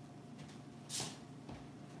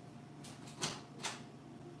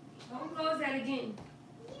 Don't close that again.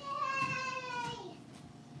 Yay!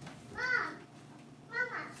 Mom,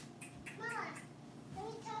 Mama, let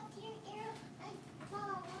me talk to your ear.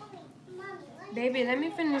 Mommy, Baby, let me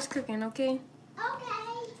finish cooking, okay?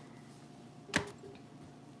 Okay.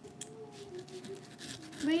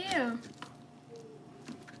 But yeah,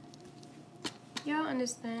 y'all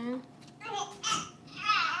understand.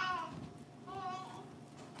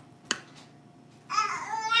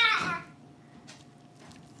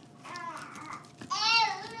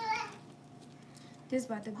 This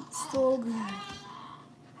about to be so good.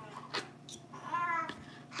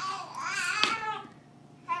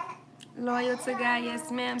 Loyal to God,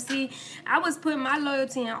 yes, ma'am. See, I was putting my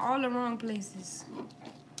loyalty in all the wrong places.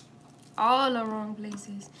 All the wrong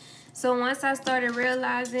places. So once I started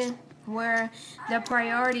realizing where the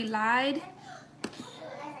priority lied,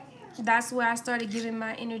 that's where I started giving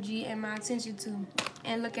my energy and my attention to.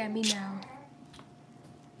 And look at me now.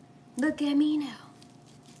 Look at me now.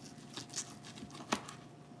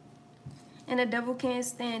 And the devil can't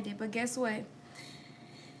stand it. But guess what?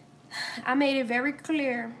 I made it very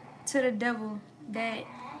clear to the devil that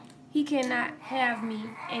he cannot have me,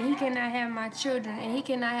 and he cannot have my children, and he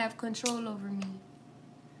cannot have control over me.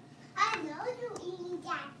 I know you eating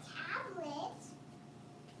that tablet.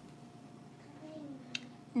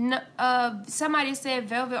 No, somebody said,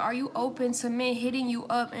 Velvet, are you open to men hitting you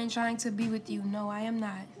up and trying to be with you? No, I am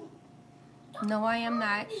not. No, I am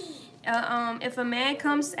not. If a man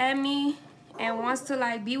comes at me and wants to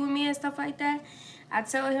like be with me and stuff like that, I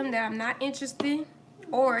tell him that I'm not interested,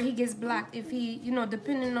 or he gets blocked if he, you know,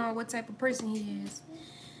 depending on what type of person he is.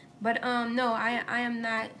 But no, I am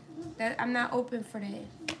not. That I'm not open for that.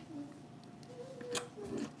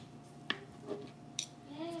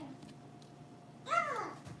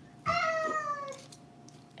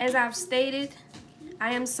 As I've stated,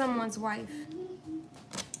 I am someone's wife.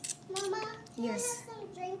 Mama, Yes. can I have some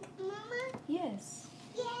drink, Mama? Yes.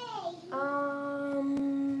 Yay!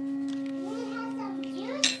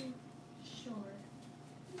 Sure.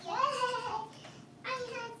 Yay! I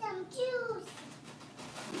had some juice.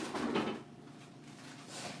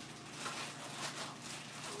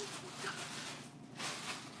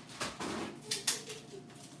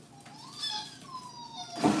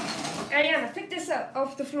 Ariana, pick this up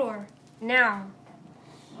off the floor now,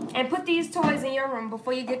 and put these toys in your room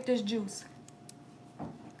before you get this juice.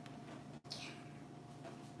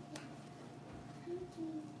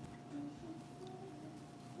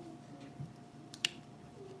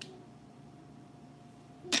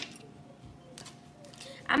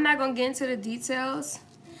 I'm not gonna get into the details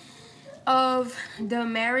of the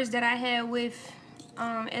marriage that I had with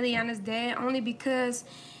Eliana's dad, only because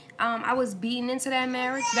I was beaten into that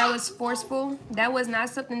marriage. That was forceful. That was not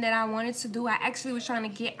something that I wanted to do. I actually was trying to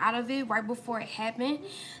get out of it right before it happened,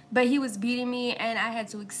 but he was beating me and I had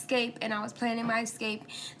to escape, and I was planning my escape.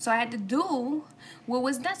 So I had to do what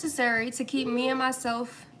was necessary to keep me and my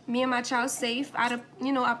child safe out of,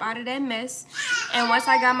 you know, up out of that mess. And once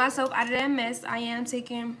I got myself out of that mess, I am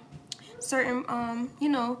taking certain you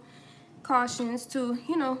know, cautions to,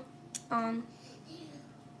 you know,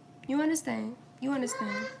 you understand.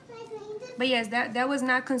 But yes, that was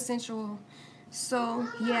not consensual. So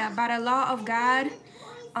yeah, by the law of God,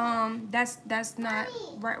 that's not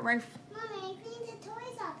right. Mommy, I cleaned the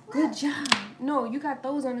toys up. Good job. No, you got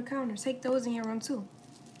those on the counter. Take those in your room too.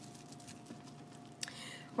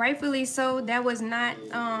 Rightfully so, that was not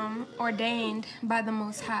ordained by the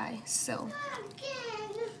Most High. So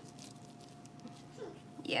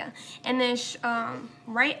yeah, and then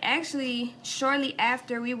shortly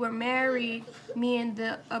after we were married, me and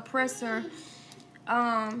the oppressor,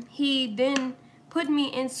 he then put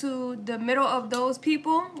me into the middle of those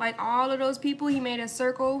people, like all of those people. He made a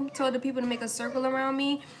circle, told the people to make a circle around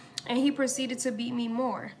me, and he proceeded to beat me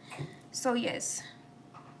more. So yes,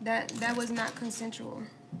 that was not consensual,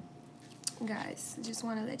 guys. Just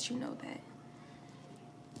want to let you know that.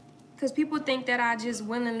 Because people think that I just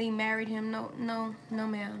willingly married him. No, ma'am. No,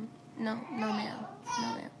 ma'am. No,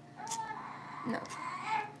 ma'am. No.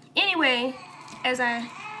 Anyway, as I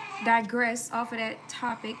digress off of that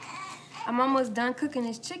topic, I'm almost done cooking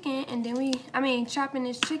this chicken, and then chopping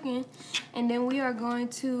this chicken, and then we are going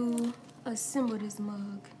to assemble this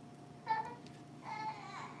mug.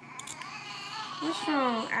 What's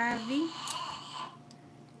wrong, Ivy?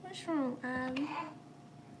 What's wrong, Ivy?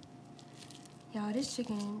 Y'all, this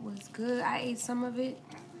chicken was good. I ate some of it.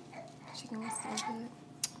 Chicken was so good.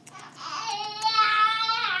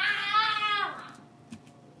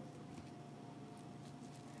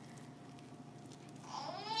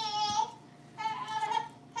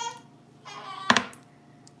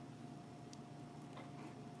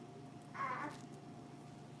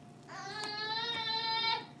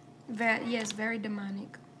 Yes, very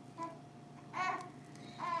demonic.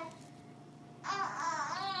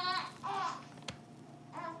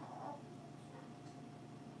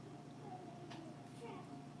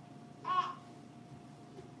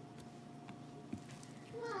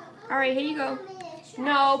 All right, here you go.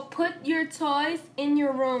 No, put your toys in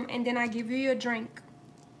your room, and then I give you your drink.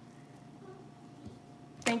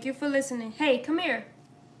 Thank you for listening. Hey, come here.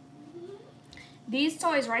 These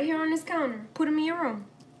toys right here on this counter. Put them in your room.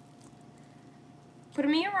 Put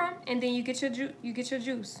them in your room, and then you get your juice.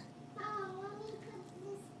 Mom, let me put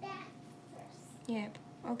this back. Yeah,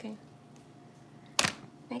 okay.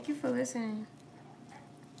 Thank you for listening.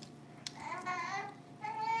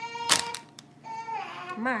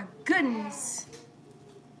 My goodness.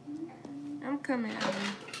 I'm coming out.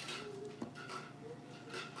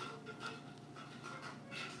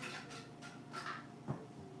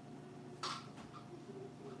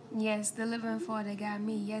 Yes, the living Father got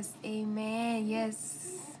me. Yes, amen.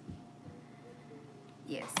 Yes.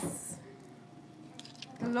 Yes.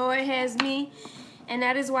 The Lord has me, and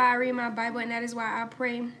that is why I read my Bible, and that is why I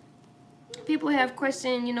pray. People have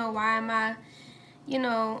questioned, you know, why am I, you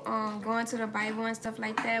know, going to the Bible and stuff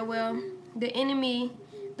like that. Well, the enemy,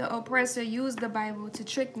 the oppressor, used the Bible to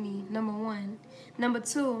trick me, number one. Number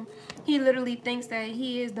two, he literally thinks that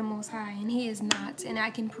he is the Most High, and he is not, and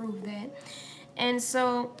I can prove that. And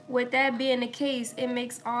so, with that being the case, it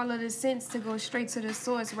makes all of the sense to go straight to the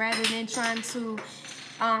source rather than trying to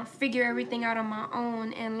figure everything out on my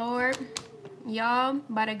own. And Lord, y'all,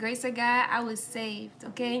 by the grace of God, I was saved,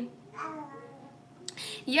 okay?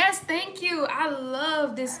 Yes, thank you. I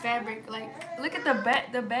love this fabric. Like, look at the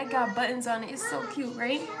back. The back got buttons on it. It's so cute,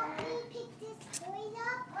 right?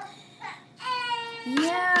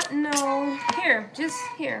 Yeah, no. Here, just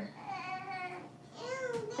here.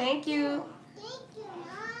 Thank you.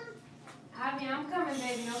 Javi, I'm coming,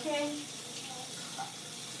 baby, okay?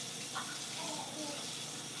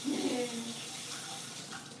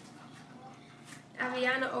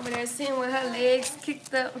 Aviana over there sitting with her legs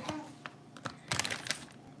kicked up.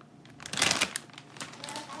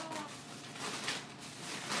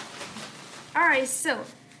 Alright, so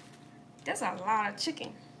that's a lot of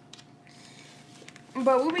chicken.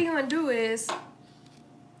 But what we're gonna do is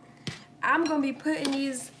I'm gonna be putting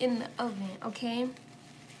these in the oven, okay?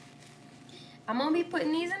 I'm gonna be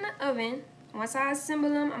putting these in the oven. Once I assemble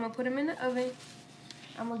them, I'm gonna put them in the oven.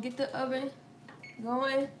 I'm gonna get the oven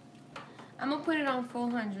going. I'm gonna put it on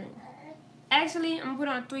 400. Actually, I'm gonna put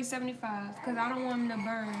it on 375 because I don't want them to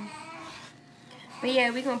burn. But yeah,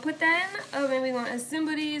 we're gonna put that in the oven. We're gonna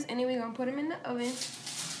assemble these and then we're gonna put them in the oven.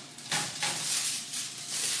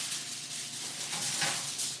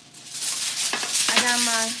 I got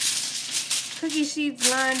my cookie sheets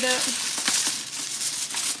lined up.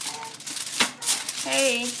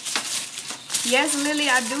 Hey, yes, Lily,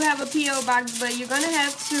 I do have a P.O. box, but you're gonna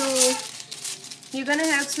have to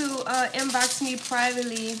inbox me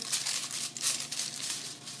privately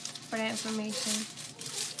for that information.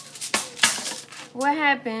 What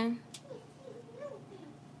happened?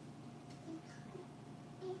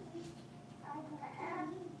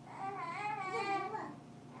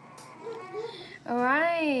 All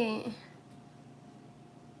right.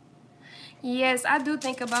 Yes, I do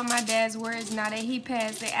think about my dad's words now that he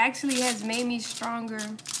passed. It actually has made me stronger.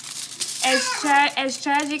 As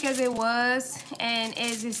tragic as it was and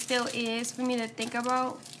as it still is for me to think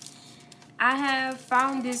about, I have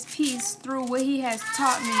found this peace through what he has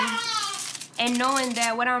taught me. And knowing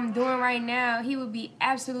that what I'm doing right now, he would be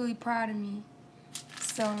absolutely proud of me.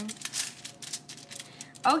 So,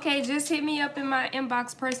 okay, just hit me up in my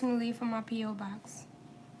inbox personally for my P.O. box.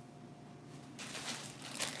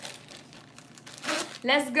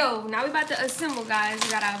 Let's go. Now we about to assemble, guys. We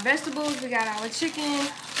got our vegetables, we got our chicken,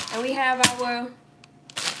 and we have our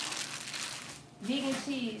vegan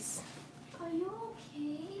cheese. Are you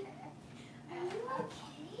okay? Are you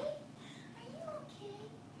okay? Are you okay?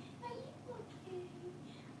 Are you okay?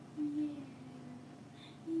 Yeah.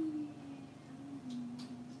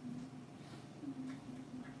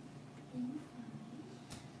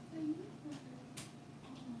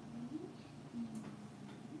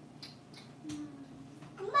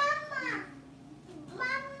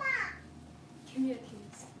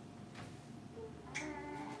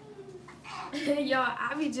 Y'all,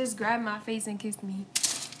 Abby just grabbed my face and kissed me.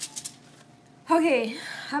 Okay,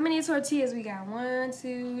 how many tortillas we got? 1,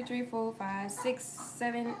 2, 3, 4, 5, 6,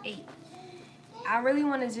 7, 8. I really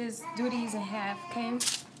want to just do these in half, okay?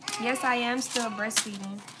 Yes, I am still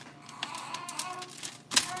breastfeeding.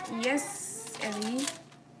 Yes, Ellie.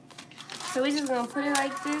 So we're just going to put it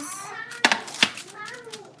like this.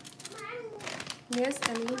 Yes,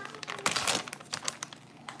 Ellie.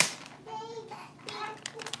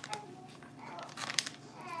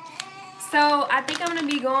 So I think I'm going to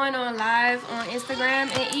be going on live on Instagram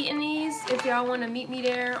and eating these. If y'all want to meet me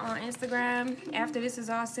there on Instagram after this is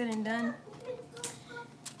all said and done.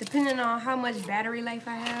 Depending on how much battery life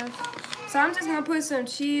I have. So I'm just going to put some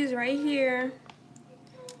cheese right here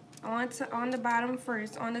on the bottom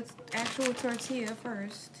first. On the actual tortilla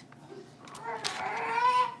first.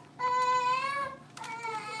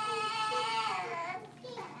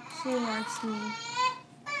 She wants me.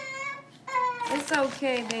 It's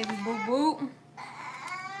okay, baby boo boo.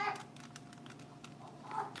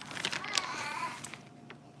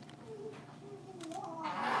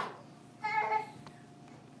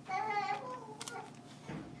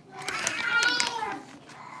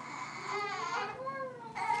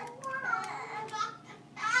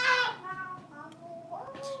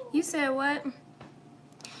 You said what?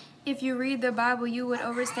 If you read the Bible, you would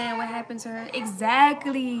understand what happened to her.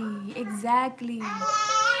 Exactly. Exactly.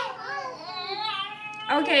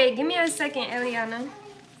 Okay, give me a second, Eliana.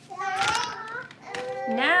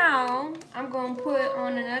 Now, I'm going to put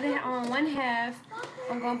on one half,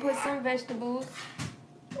 I'm going to put some vegetables.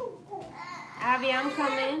 Avi, I'm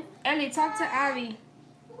coming. Ellie, talk to Avi.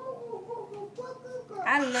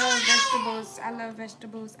 I love vegetables. I love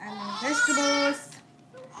vegetables. I love vegetables.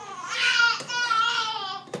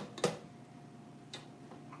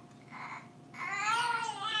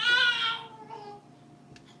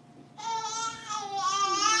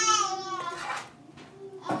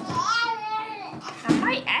 I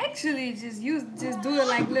might actually just do it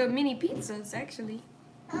like little mini pizzas, actually.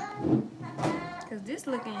 Cause this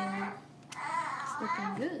looking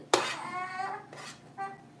good.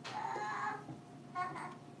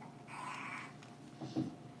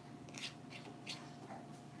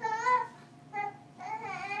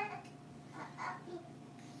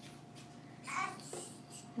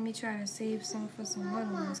 Let me try to save some for some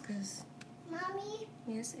other ones, cause. Mommy.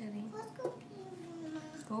 Yes, Ellie. Let's go pee, Mama.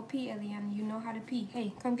 Go pee, Eliana. You know how to pee.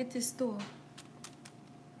 Hey, come get this stool.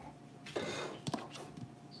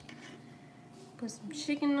 Put some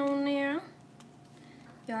chicken on there.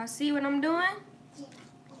 Y'all see what I'm doing?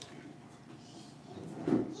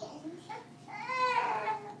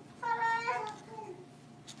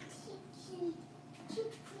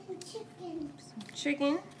 Some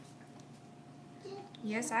chicken.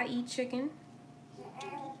 Yes, I eat chicken.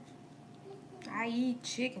 I eat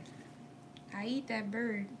chicken. I eat that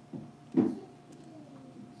bird.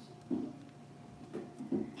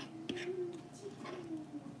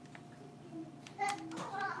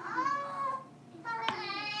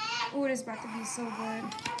 Oh, this is about to be so good.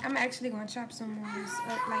 I'm actually going to chop some more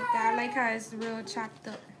up like that. I like how it's real chopped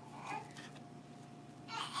up.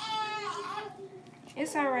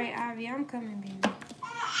 It's alright, Avi. I'm coming, baby.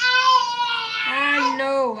 I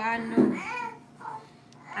know.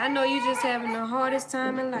 I know you're just having the hardest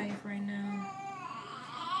time in life right now.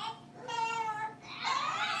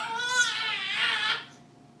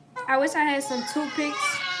 I wish I had some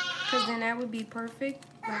toothpicks, because then that would be perfect,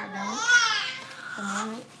 but I don't. At the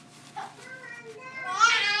moment.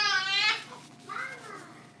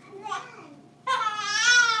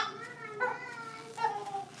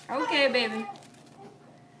 Okay, baby.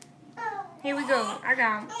 Here we go. I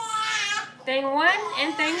got thing 1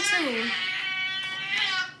 and thing 2.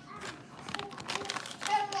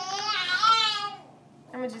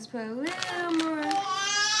 I'm gonna just put a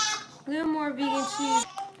little more vegan cheese.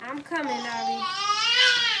 I'm coming, Abby.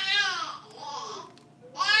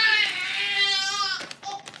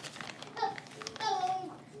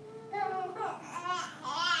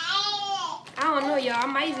 I don't know, y'all. I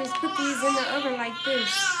might just put these in the oven like this.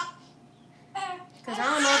 Because I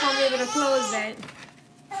don't know if I'm able to close that.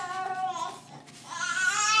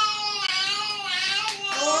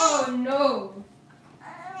 Oh, no.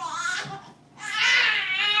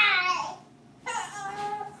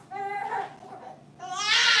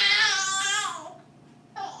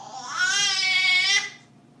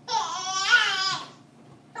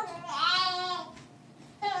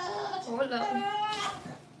 Hold up.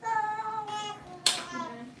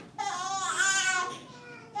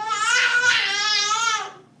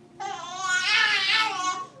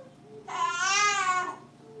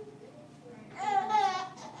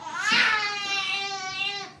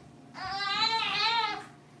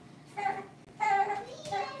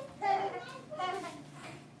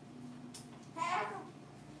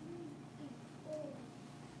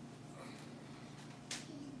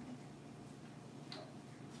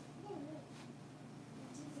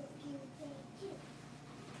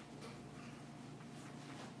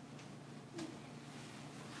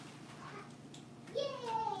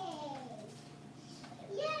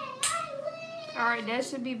 Alright, that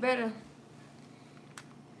should be better.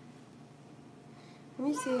 Let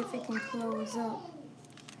me see if it can close up.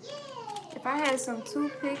 If I had some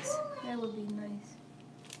toothpicks, that would be nice.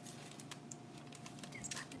 It's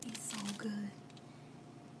about to be so good.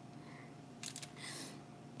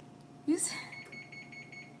 You see?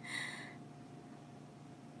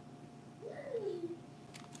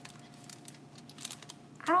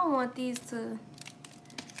 I don't want these to...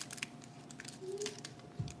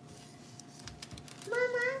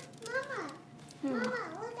 Mama,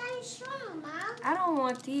 look how strong, Mom. I don't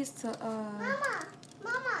want these to, Mama,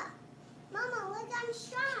 look how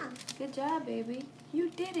strong. Good job, baby. You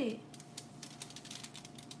did it.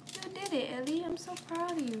 You did it, Ellie. I'm so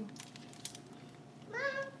proud of you. Mom,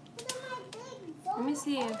 look at my big Let me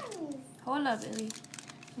see if... arms. Hold up, Ellie.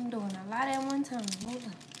 I'm doing a lot at one time. Hold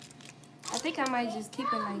up. I think I might just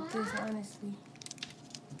keep it like this, honestly.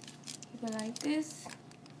 Keep it like this.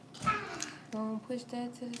 Gonna push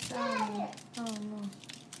that to the side. I don't know.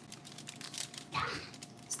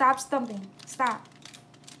 Stop stumping. Stop.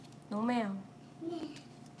 No, ma'am.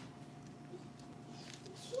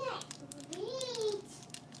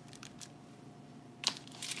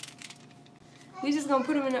 We just gonna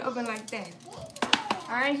put them in the oven like that.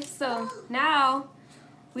 Alright, so now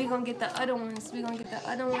we're gonna get the other ones. We're gonna get the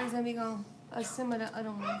other ones and we're gonna assemble the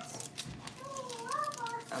other ones.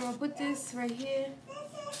 I'm gonna put this right here.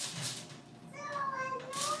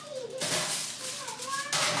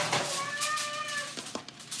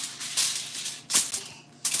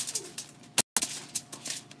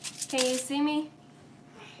 Can you see me?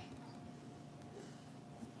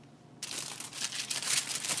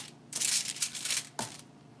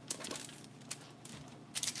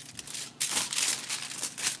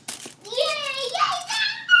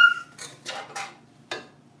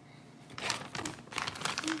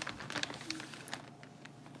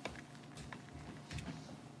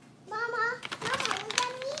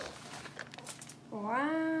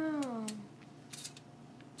 Wow.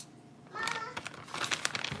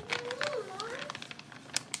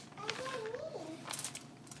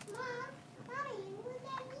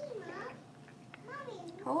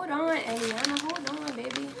 Hold on, Eliana. Hold on,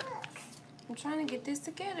 baby. I'm trying to get this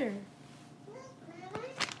together.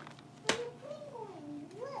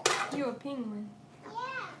 You're a penguin.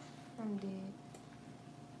 Yeah. I'm dead.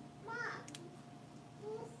 Mom,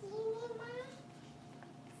 can you see me, Mom?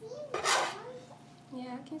 See me, Mom?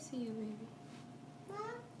 Yeah, I can see you, baby. Mom,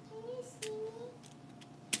 can you see me?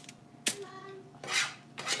 Mom.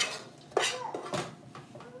 Look.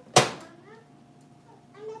 Mama,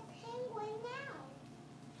 I'm a penguin now.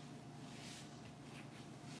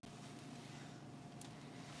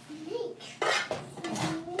 Snake.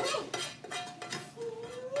 Snake.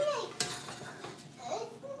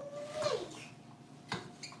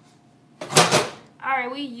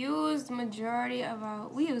 Alright, we used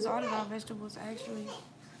all of our vegetables actually.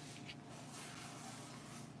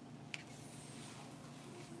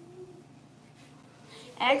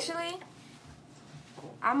 Actually,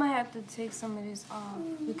 I'm gonna have to take some of this off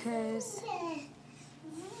because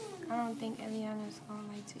I don't think Eliana's gonna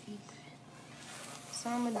like to eat that. So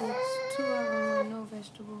I'm gonna do 2 of them with no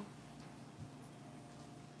vegetable.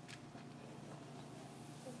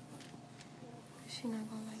 She's not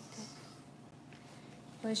gonna like that.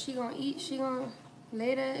 But she gonna eat. She gonna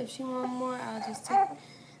later if she want more. I'll just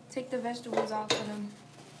take the vegetables off for them.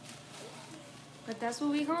 But that's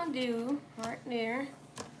what we gonna do right there.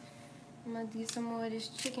 I'm gonna do some more of this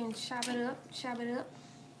chicken. Chop it up. Chop it up.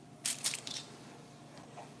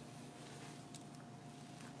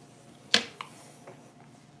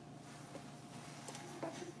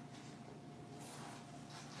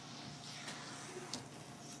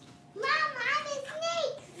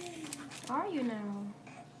 Are you now?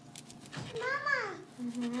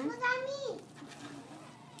 Mama, what I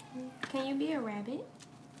mean? Can you be a rabbit?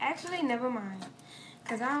 Actually, never mind.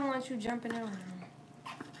 Because I don't want you jumping around.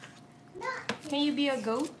 No. Can you be a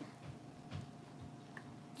goat?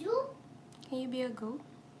 You? Can you be a goat?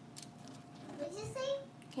 What did you say?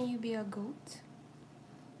 Can you be a goat?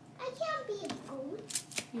 I can't be a goat.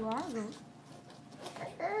 You are a goat.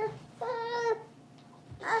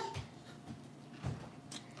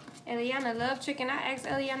 Eliana love chicken. I asked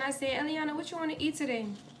Eliana, I said, Eliana, what you want to eat today?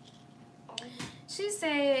 She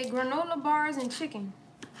said granola bars and chicken.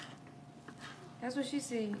 That's what she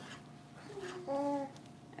said.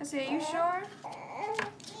 I said, you sure?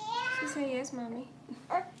 She said, yes, Mommy.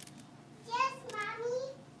 Yes,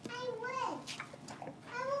 Mommy, I would.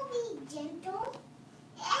 I will be gentle.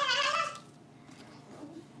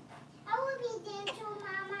 I will be gentle,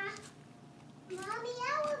 Mama. Mommy,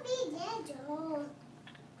 I will be gentle.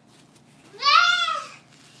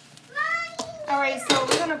 Alright, so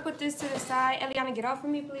we're going to put this to the side. Eliana, get off of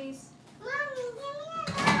me, please. Mommy, give me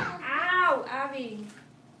a hug. Ow, Abby.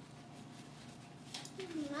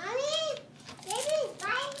 Mommy, baby's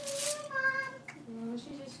biting me, Mom. No,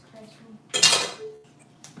 she just crashed me.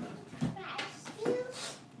 Crash you?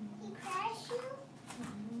 He crashed you?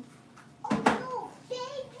 Oh no,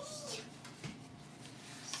 baby.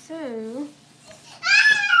 So,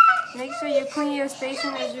 make sure you clean your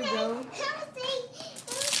station as you go.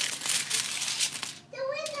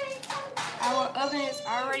 Our oven is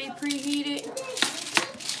already preheated.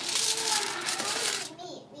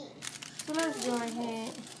 So let's go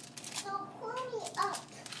ahead. So pull me up.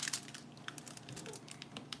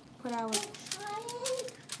 Put our,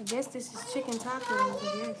 I guess this is chicken tacos,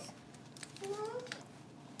 I guess.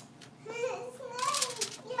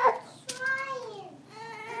 You're trying.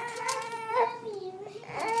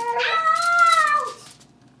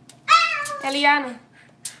 Eliana,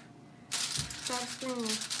 stop screaming.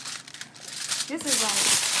 This is like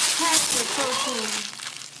packed with protein.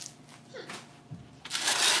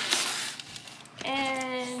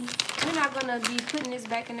 And we're not gonna be putting this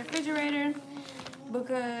back in the refrigerator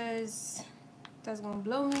because that's gonna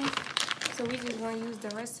blow me. So we're just gonna use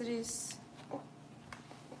the rest of this.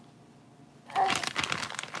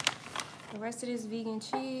 The rest of this vegan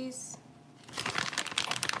cheese.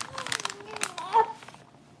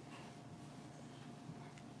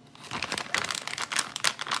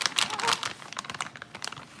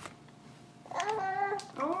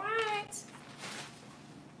 Alright.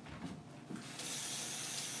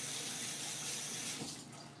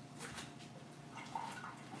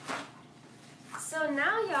 So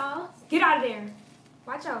now y'all, get out of there.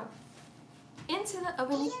 Watch out. Into the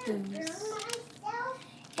oven it goes.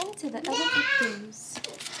 Into the oven it goes.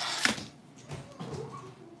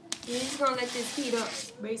 We're just gonna let this heat up,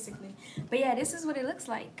 basically. But yeah, this is what it looks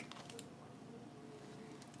like.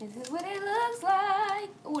 This is what it looks like.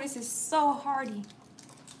 Oh, this is so hearty.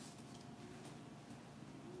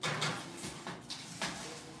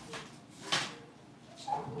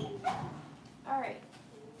 Alright,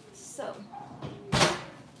 so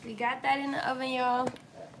we got that in the oven, y'all.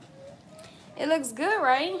 It looks good,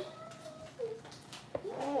 right?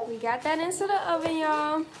 We got that into the oven,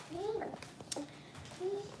 y'all.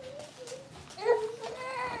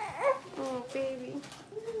 Oh, baby.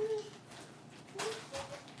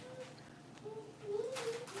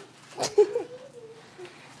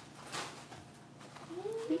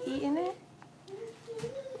 You eating it?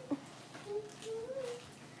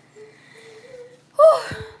 Whew.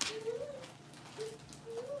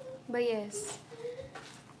 But yes.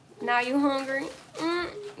 Now you hungry?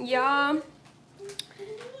 Y'all.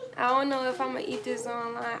 I don't know if I'm gonna eat this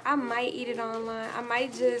online. I might eat it online. I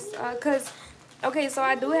might just, okay, so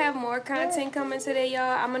I do have more content coming today,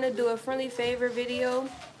 y'all. I'm gonna do a friendly favor video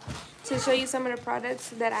to show you some of the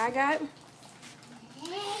products that I got.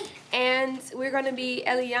 And we're gonna be,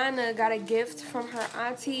 Eliana got a gift from her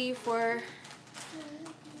auntie for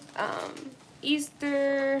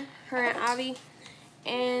Easter, her and Avi,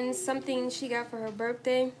 and something she got for her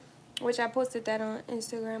birthday, which I posted that on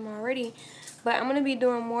Instagram already. But I'm gonna be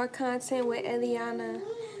doing more content with Eliana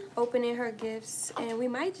opening her gifts, and we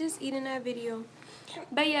might just eat in that video.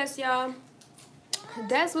 But yes, y'all,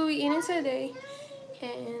 that's what we eating today.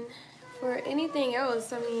 And for anything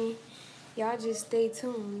else, I mean, y'all just stay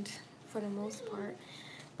tuned for the most part.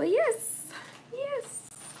 But yes,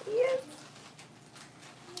 yes, yes.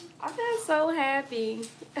 I feel so happy.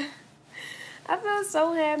 I feel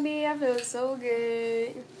so happy. I feel so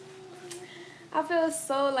good. I feel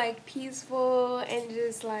so like peaceful and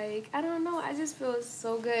just like, I don't know, I just feel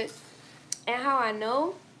so good. And how I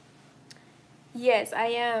know? Yes, I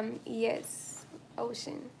am. Yes,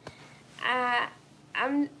 Ocean.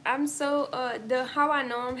 I'm so how I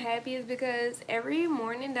know I'm happy is because every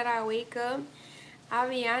morning that I wake up,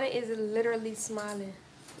 Aviana is literally smiling.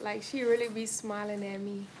 Like, she really be smiling at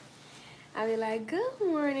me. I be like, good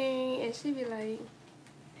morning, and she be like,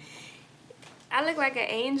 I look like an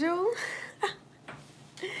angel.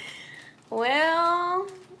 Well,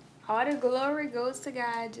 all the glory goes to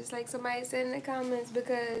God, just like somebody said in the comments,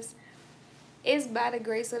 because it's by the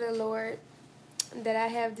grace of the Lord that I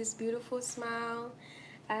have this beautiful smile.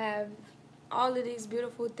 I have all of these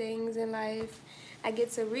beautiful things in life. I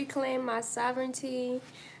get to reclaim my sovereignty.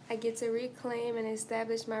 I get to reclaim and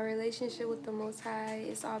establish my relationship with the Most High.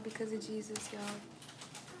 It's all because of Jesus, y'all.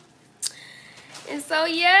 And so,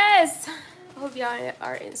 yes, I hope y'all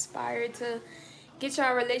are inspired to get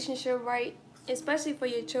your relationship right, especially for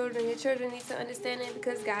your children. Your children need to understand it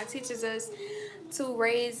because God teaches us to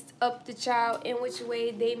raise up the child in which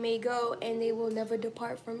way they may go, and they will never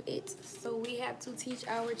depart from it. So we have to teach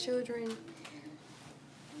our children.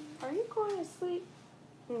 Are you going to sleep?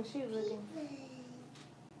 Oh, she's looking.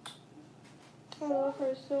 I love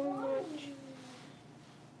her so much.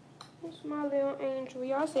 This is my little angel.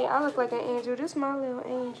 Y'all say I look like an angel. This is my little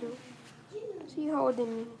angel. She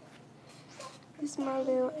holding me. This is my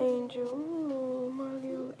little angel. Oh, my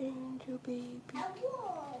little angel baby.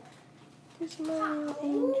 This is my little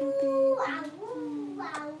angel baby. I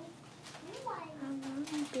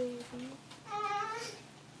love you, baby.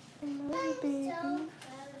 I love you, baby. Oh, baby.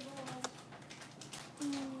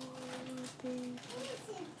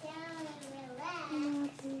 My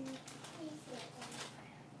baby.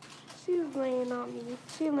 She's laying on me.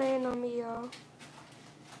 She's laying on me, y'all.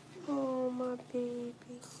 Oh, my baby.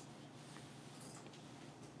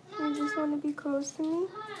 You just want to be close to me?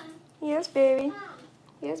 Yes, baby.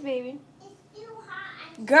 Yes, baby.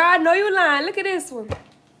 God, no, you lying. Look at this one.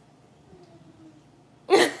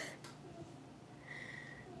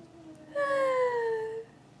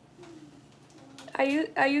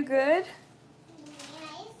 Are you good? Yeah,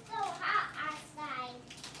 it's so hot outside.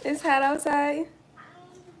 It's hot outside.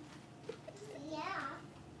 Yeah.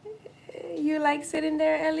 You like sitting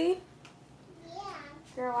there, Ellie? Yeah.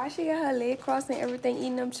 Girl, why she got her leg crossed and everything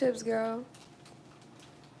eating them chips, girl?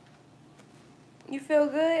 You feel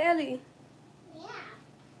good, Ellie? Yeah.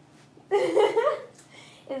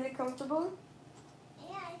 Is it comfortable?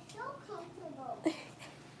 Yeah, it's so comfortable.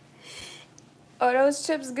 Are those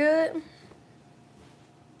chips good?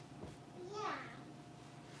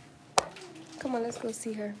 Yeah. Come on, let's go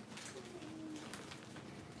see her.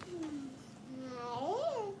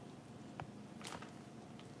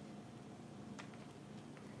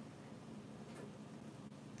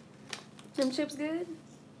 Them chips good?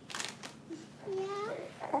 Yeah.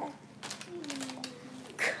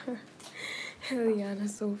 Hell yeah,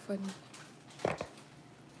 that's so funny.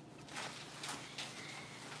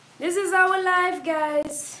 This is our life,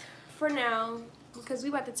 guys, for now, because we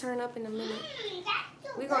about to turn up in a minute.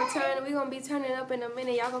 We gonna be turning up in a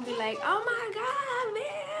minute. Y'all gonna be like, oh my God, man.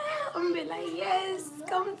 I'm gonna be like, yes,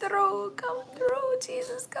 come through,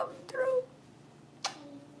 Jesus, come through.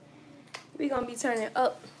 We gonna be turning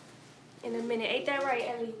up in a minute. Ain't that right,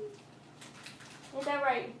 Ellie? Ain't that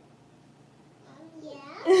right? Yeah.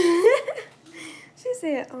 She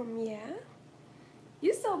said, yeah.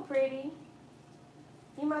 You so pretty.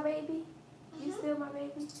 You my baby? You still my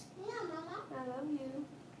baby? Yeah, Mama. I love you.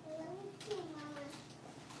 I love you too, Mama.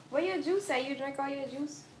 Where your juice at? You drank all your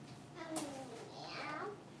juice? Yeah.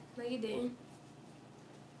 No, you didn't.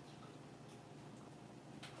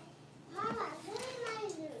 Mama, where's my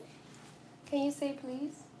juice? Can you say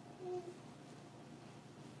please?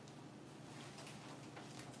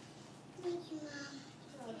 Thank you,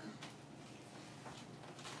 Mom.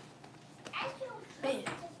 Bam,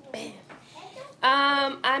 bam.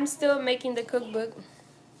 I'm still making the cookbook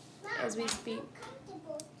as we speak.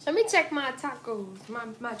 Let me check my tacos,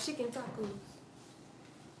 my chicken tacos.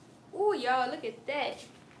 Ooh, y'all, look at that.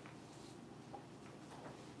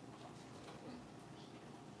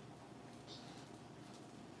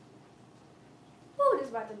 Ooh, this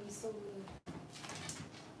about to be so good.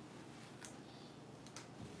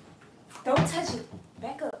 Don't touch it.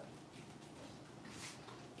 Back up.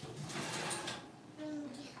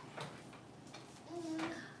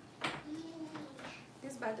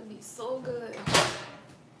 This about to be so good.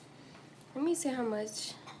 Let me see how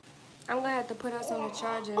much. I'm gonna have to put us on the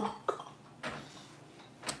charger.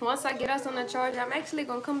 Once I get us on the charger, I'm actually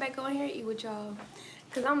gonna come back on here and eat with y'all.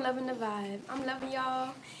 Cause I'm loving the vibe. I'm loving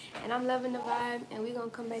y'all and I'm loving the vibe, and we gonna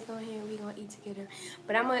come back on here and we gonna eat together.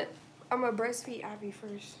 But I'm gonna breastfeed Ivy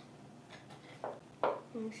first.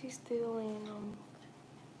 She's still laying on me.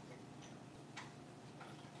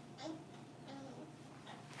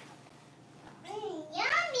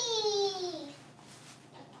 Yummy!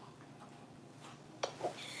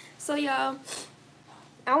 So y'all,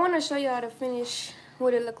 I want to show you how to finish,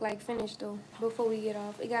 what it look like finished though, before we get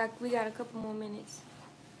off. We got a couple more minutes.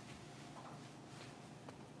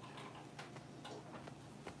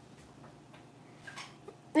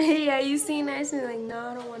 Yeah, you seen that? She's like, no,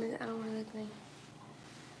 I don't want to look like.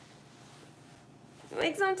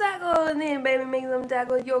 Make some tacos, and then baby, make some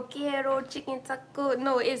tacos. Yo quiero chicken taco.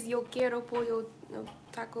 No, it's yo quiero pollo, no,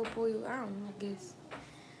 taco pollo. I don't know, I guess.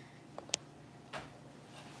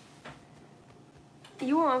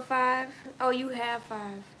 You want 5? Oh, you have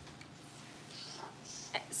 5.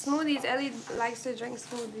 Smoothies. Ellie likes to drink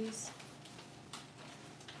smoothies.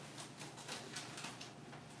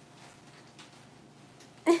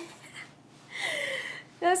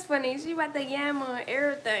 That's funny. She about to yam on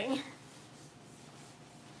everything.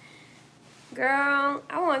 Girl,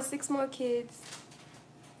 I want 6 more kids.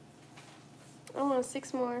 I want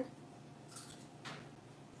 6 more.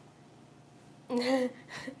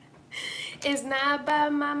 It's not by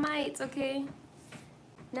my might, okay?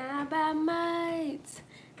 Not by might,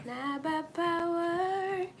 not by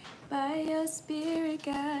power, by your spirit,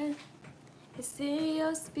 God. It's in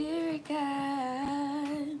your spirit,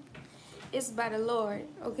 God. It's by the Lord,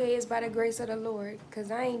 okay? It's by the grace of the Lord, because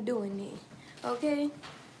I ain't doing it, okay?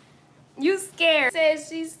 You scared. Says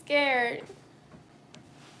she's scared.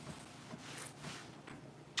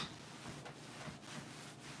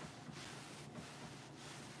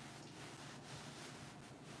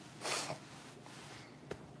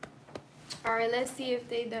 All right, let's see if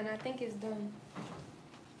they done. I think it's done.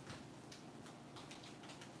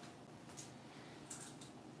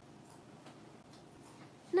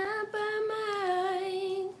 Not by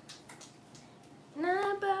might,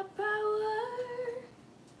 not by power,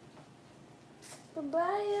 but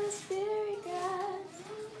by your spirit, God.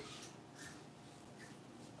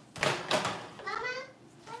 Mama,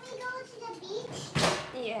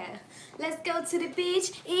 Let's go to the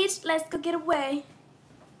beach. Let's go get away.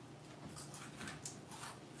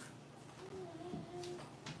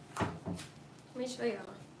 Let me show y'all.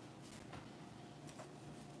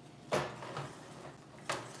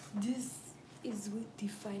 This is what the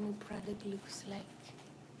final product looks like.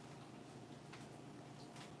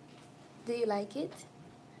 Do you like it?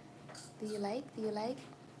 Do you like?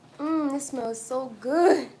 It smells so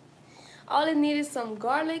good. All it needs is some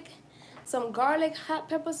garlic hot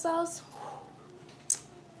pepper sauce.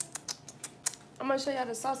 I'm gonna show y'all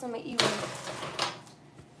the sauce I'm gonna eat with.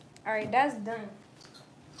 All right, that's done.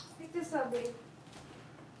 Pick this up, baby.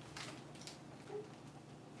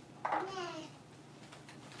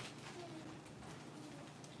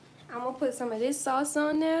 I'm gonna put some of this sauce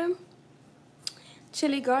on there.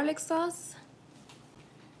 Chili garlic sauce.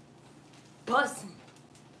 Bussin'.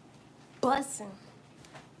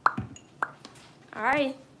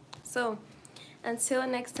 Alright, so until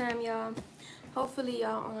next time, y'all. Hopefully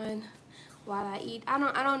y'all on while I eat. I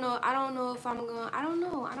don't know if I'm gonna. I don't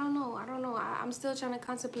know. I'm still trying to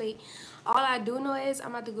contemplate. All I do know is I'm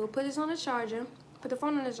about to go put this on the charger, put the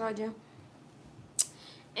phone on the charger,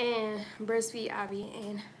 and breastfeed Abby,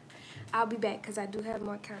 and I'll be back because I do have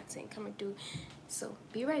more content coming through. So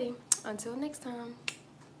be ready. Until next time.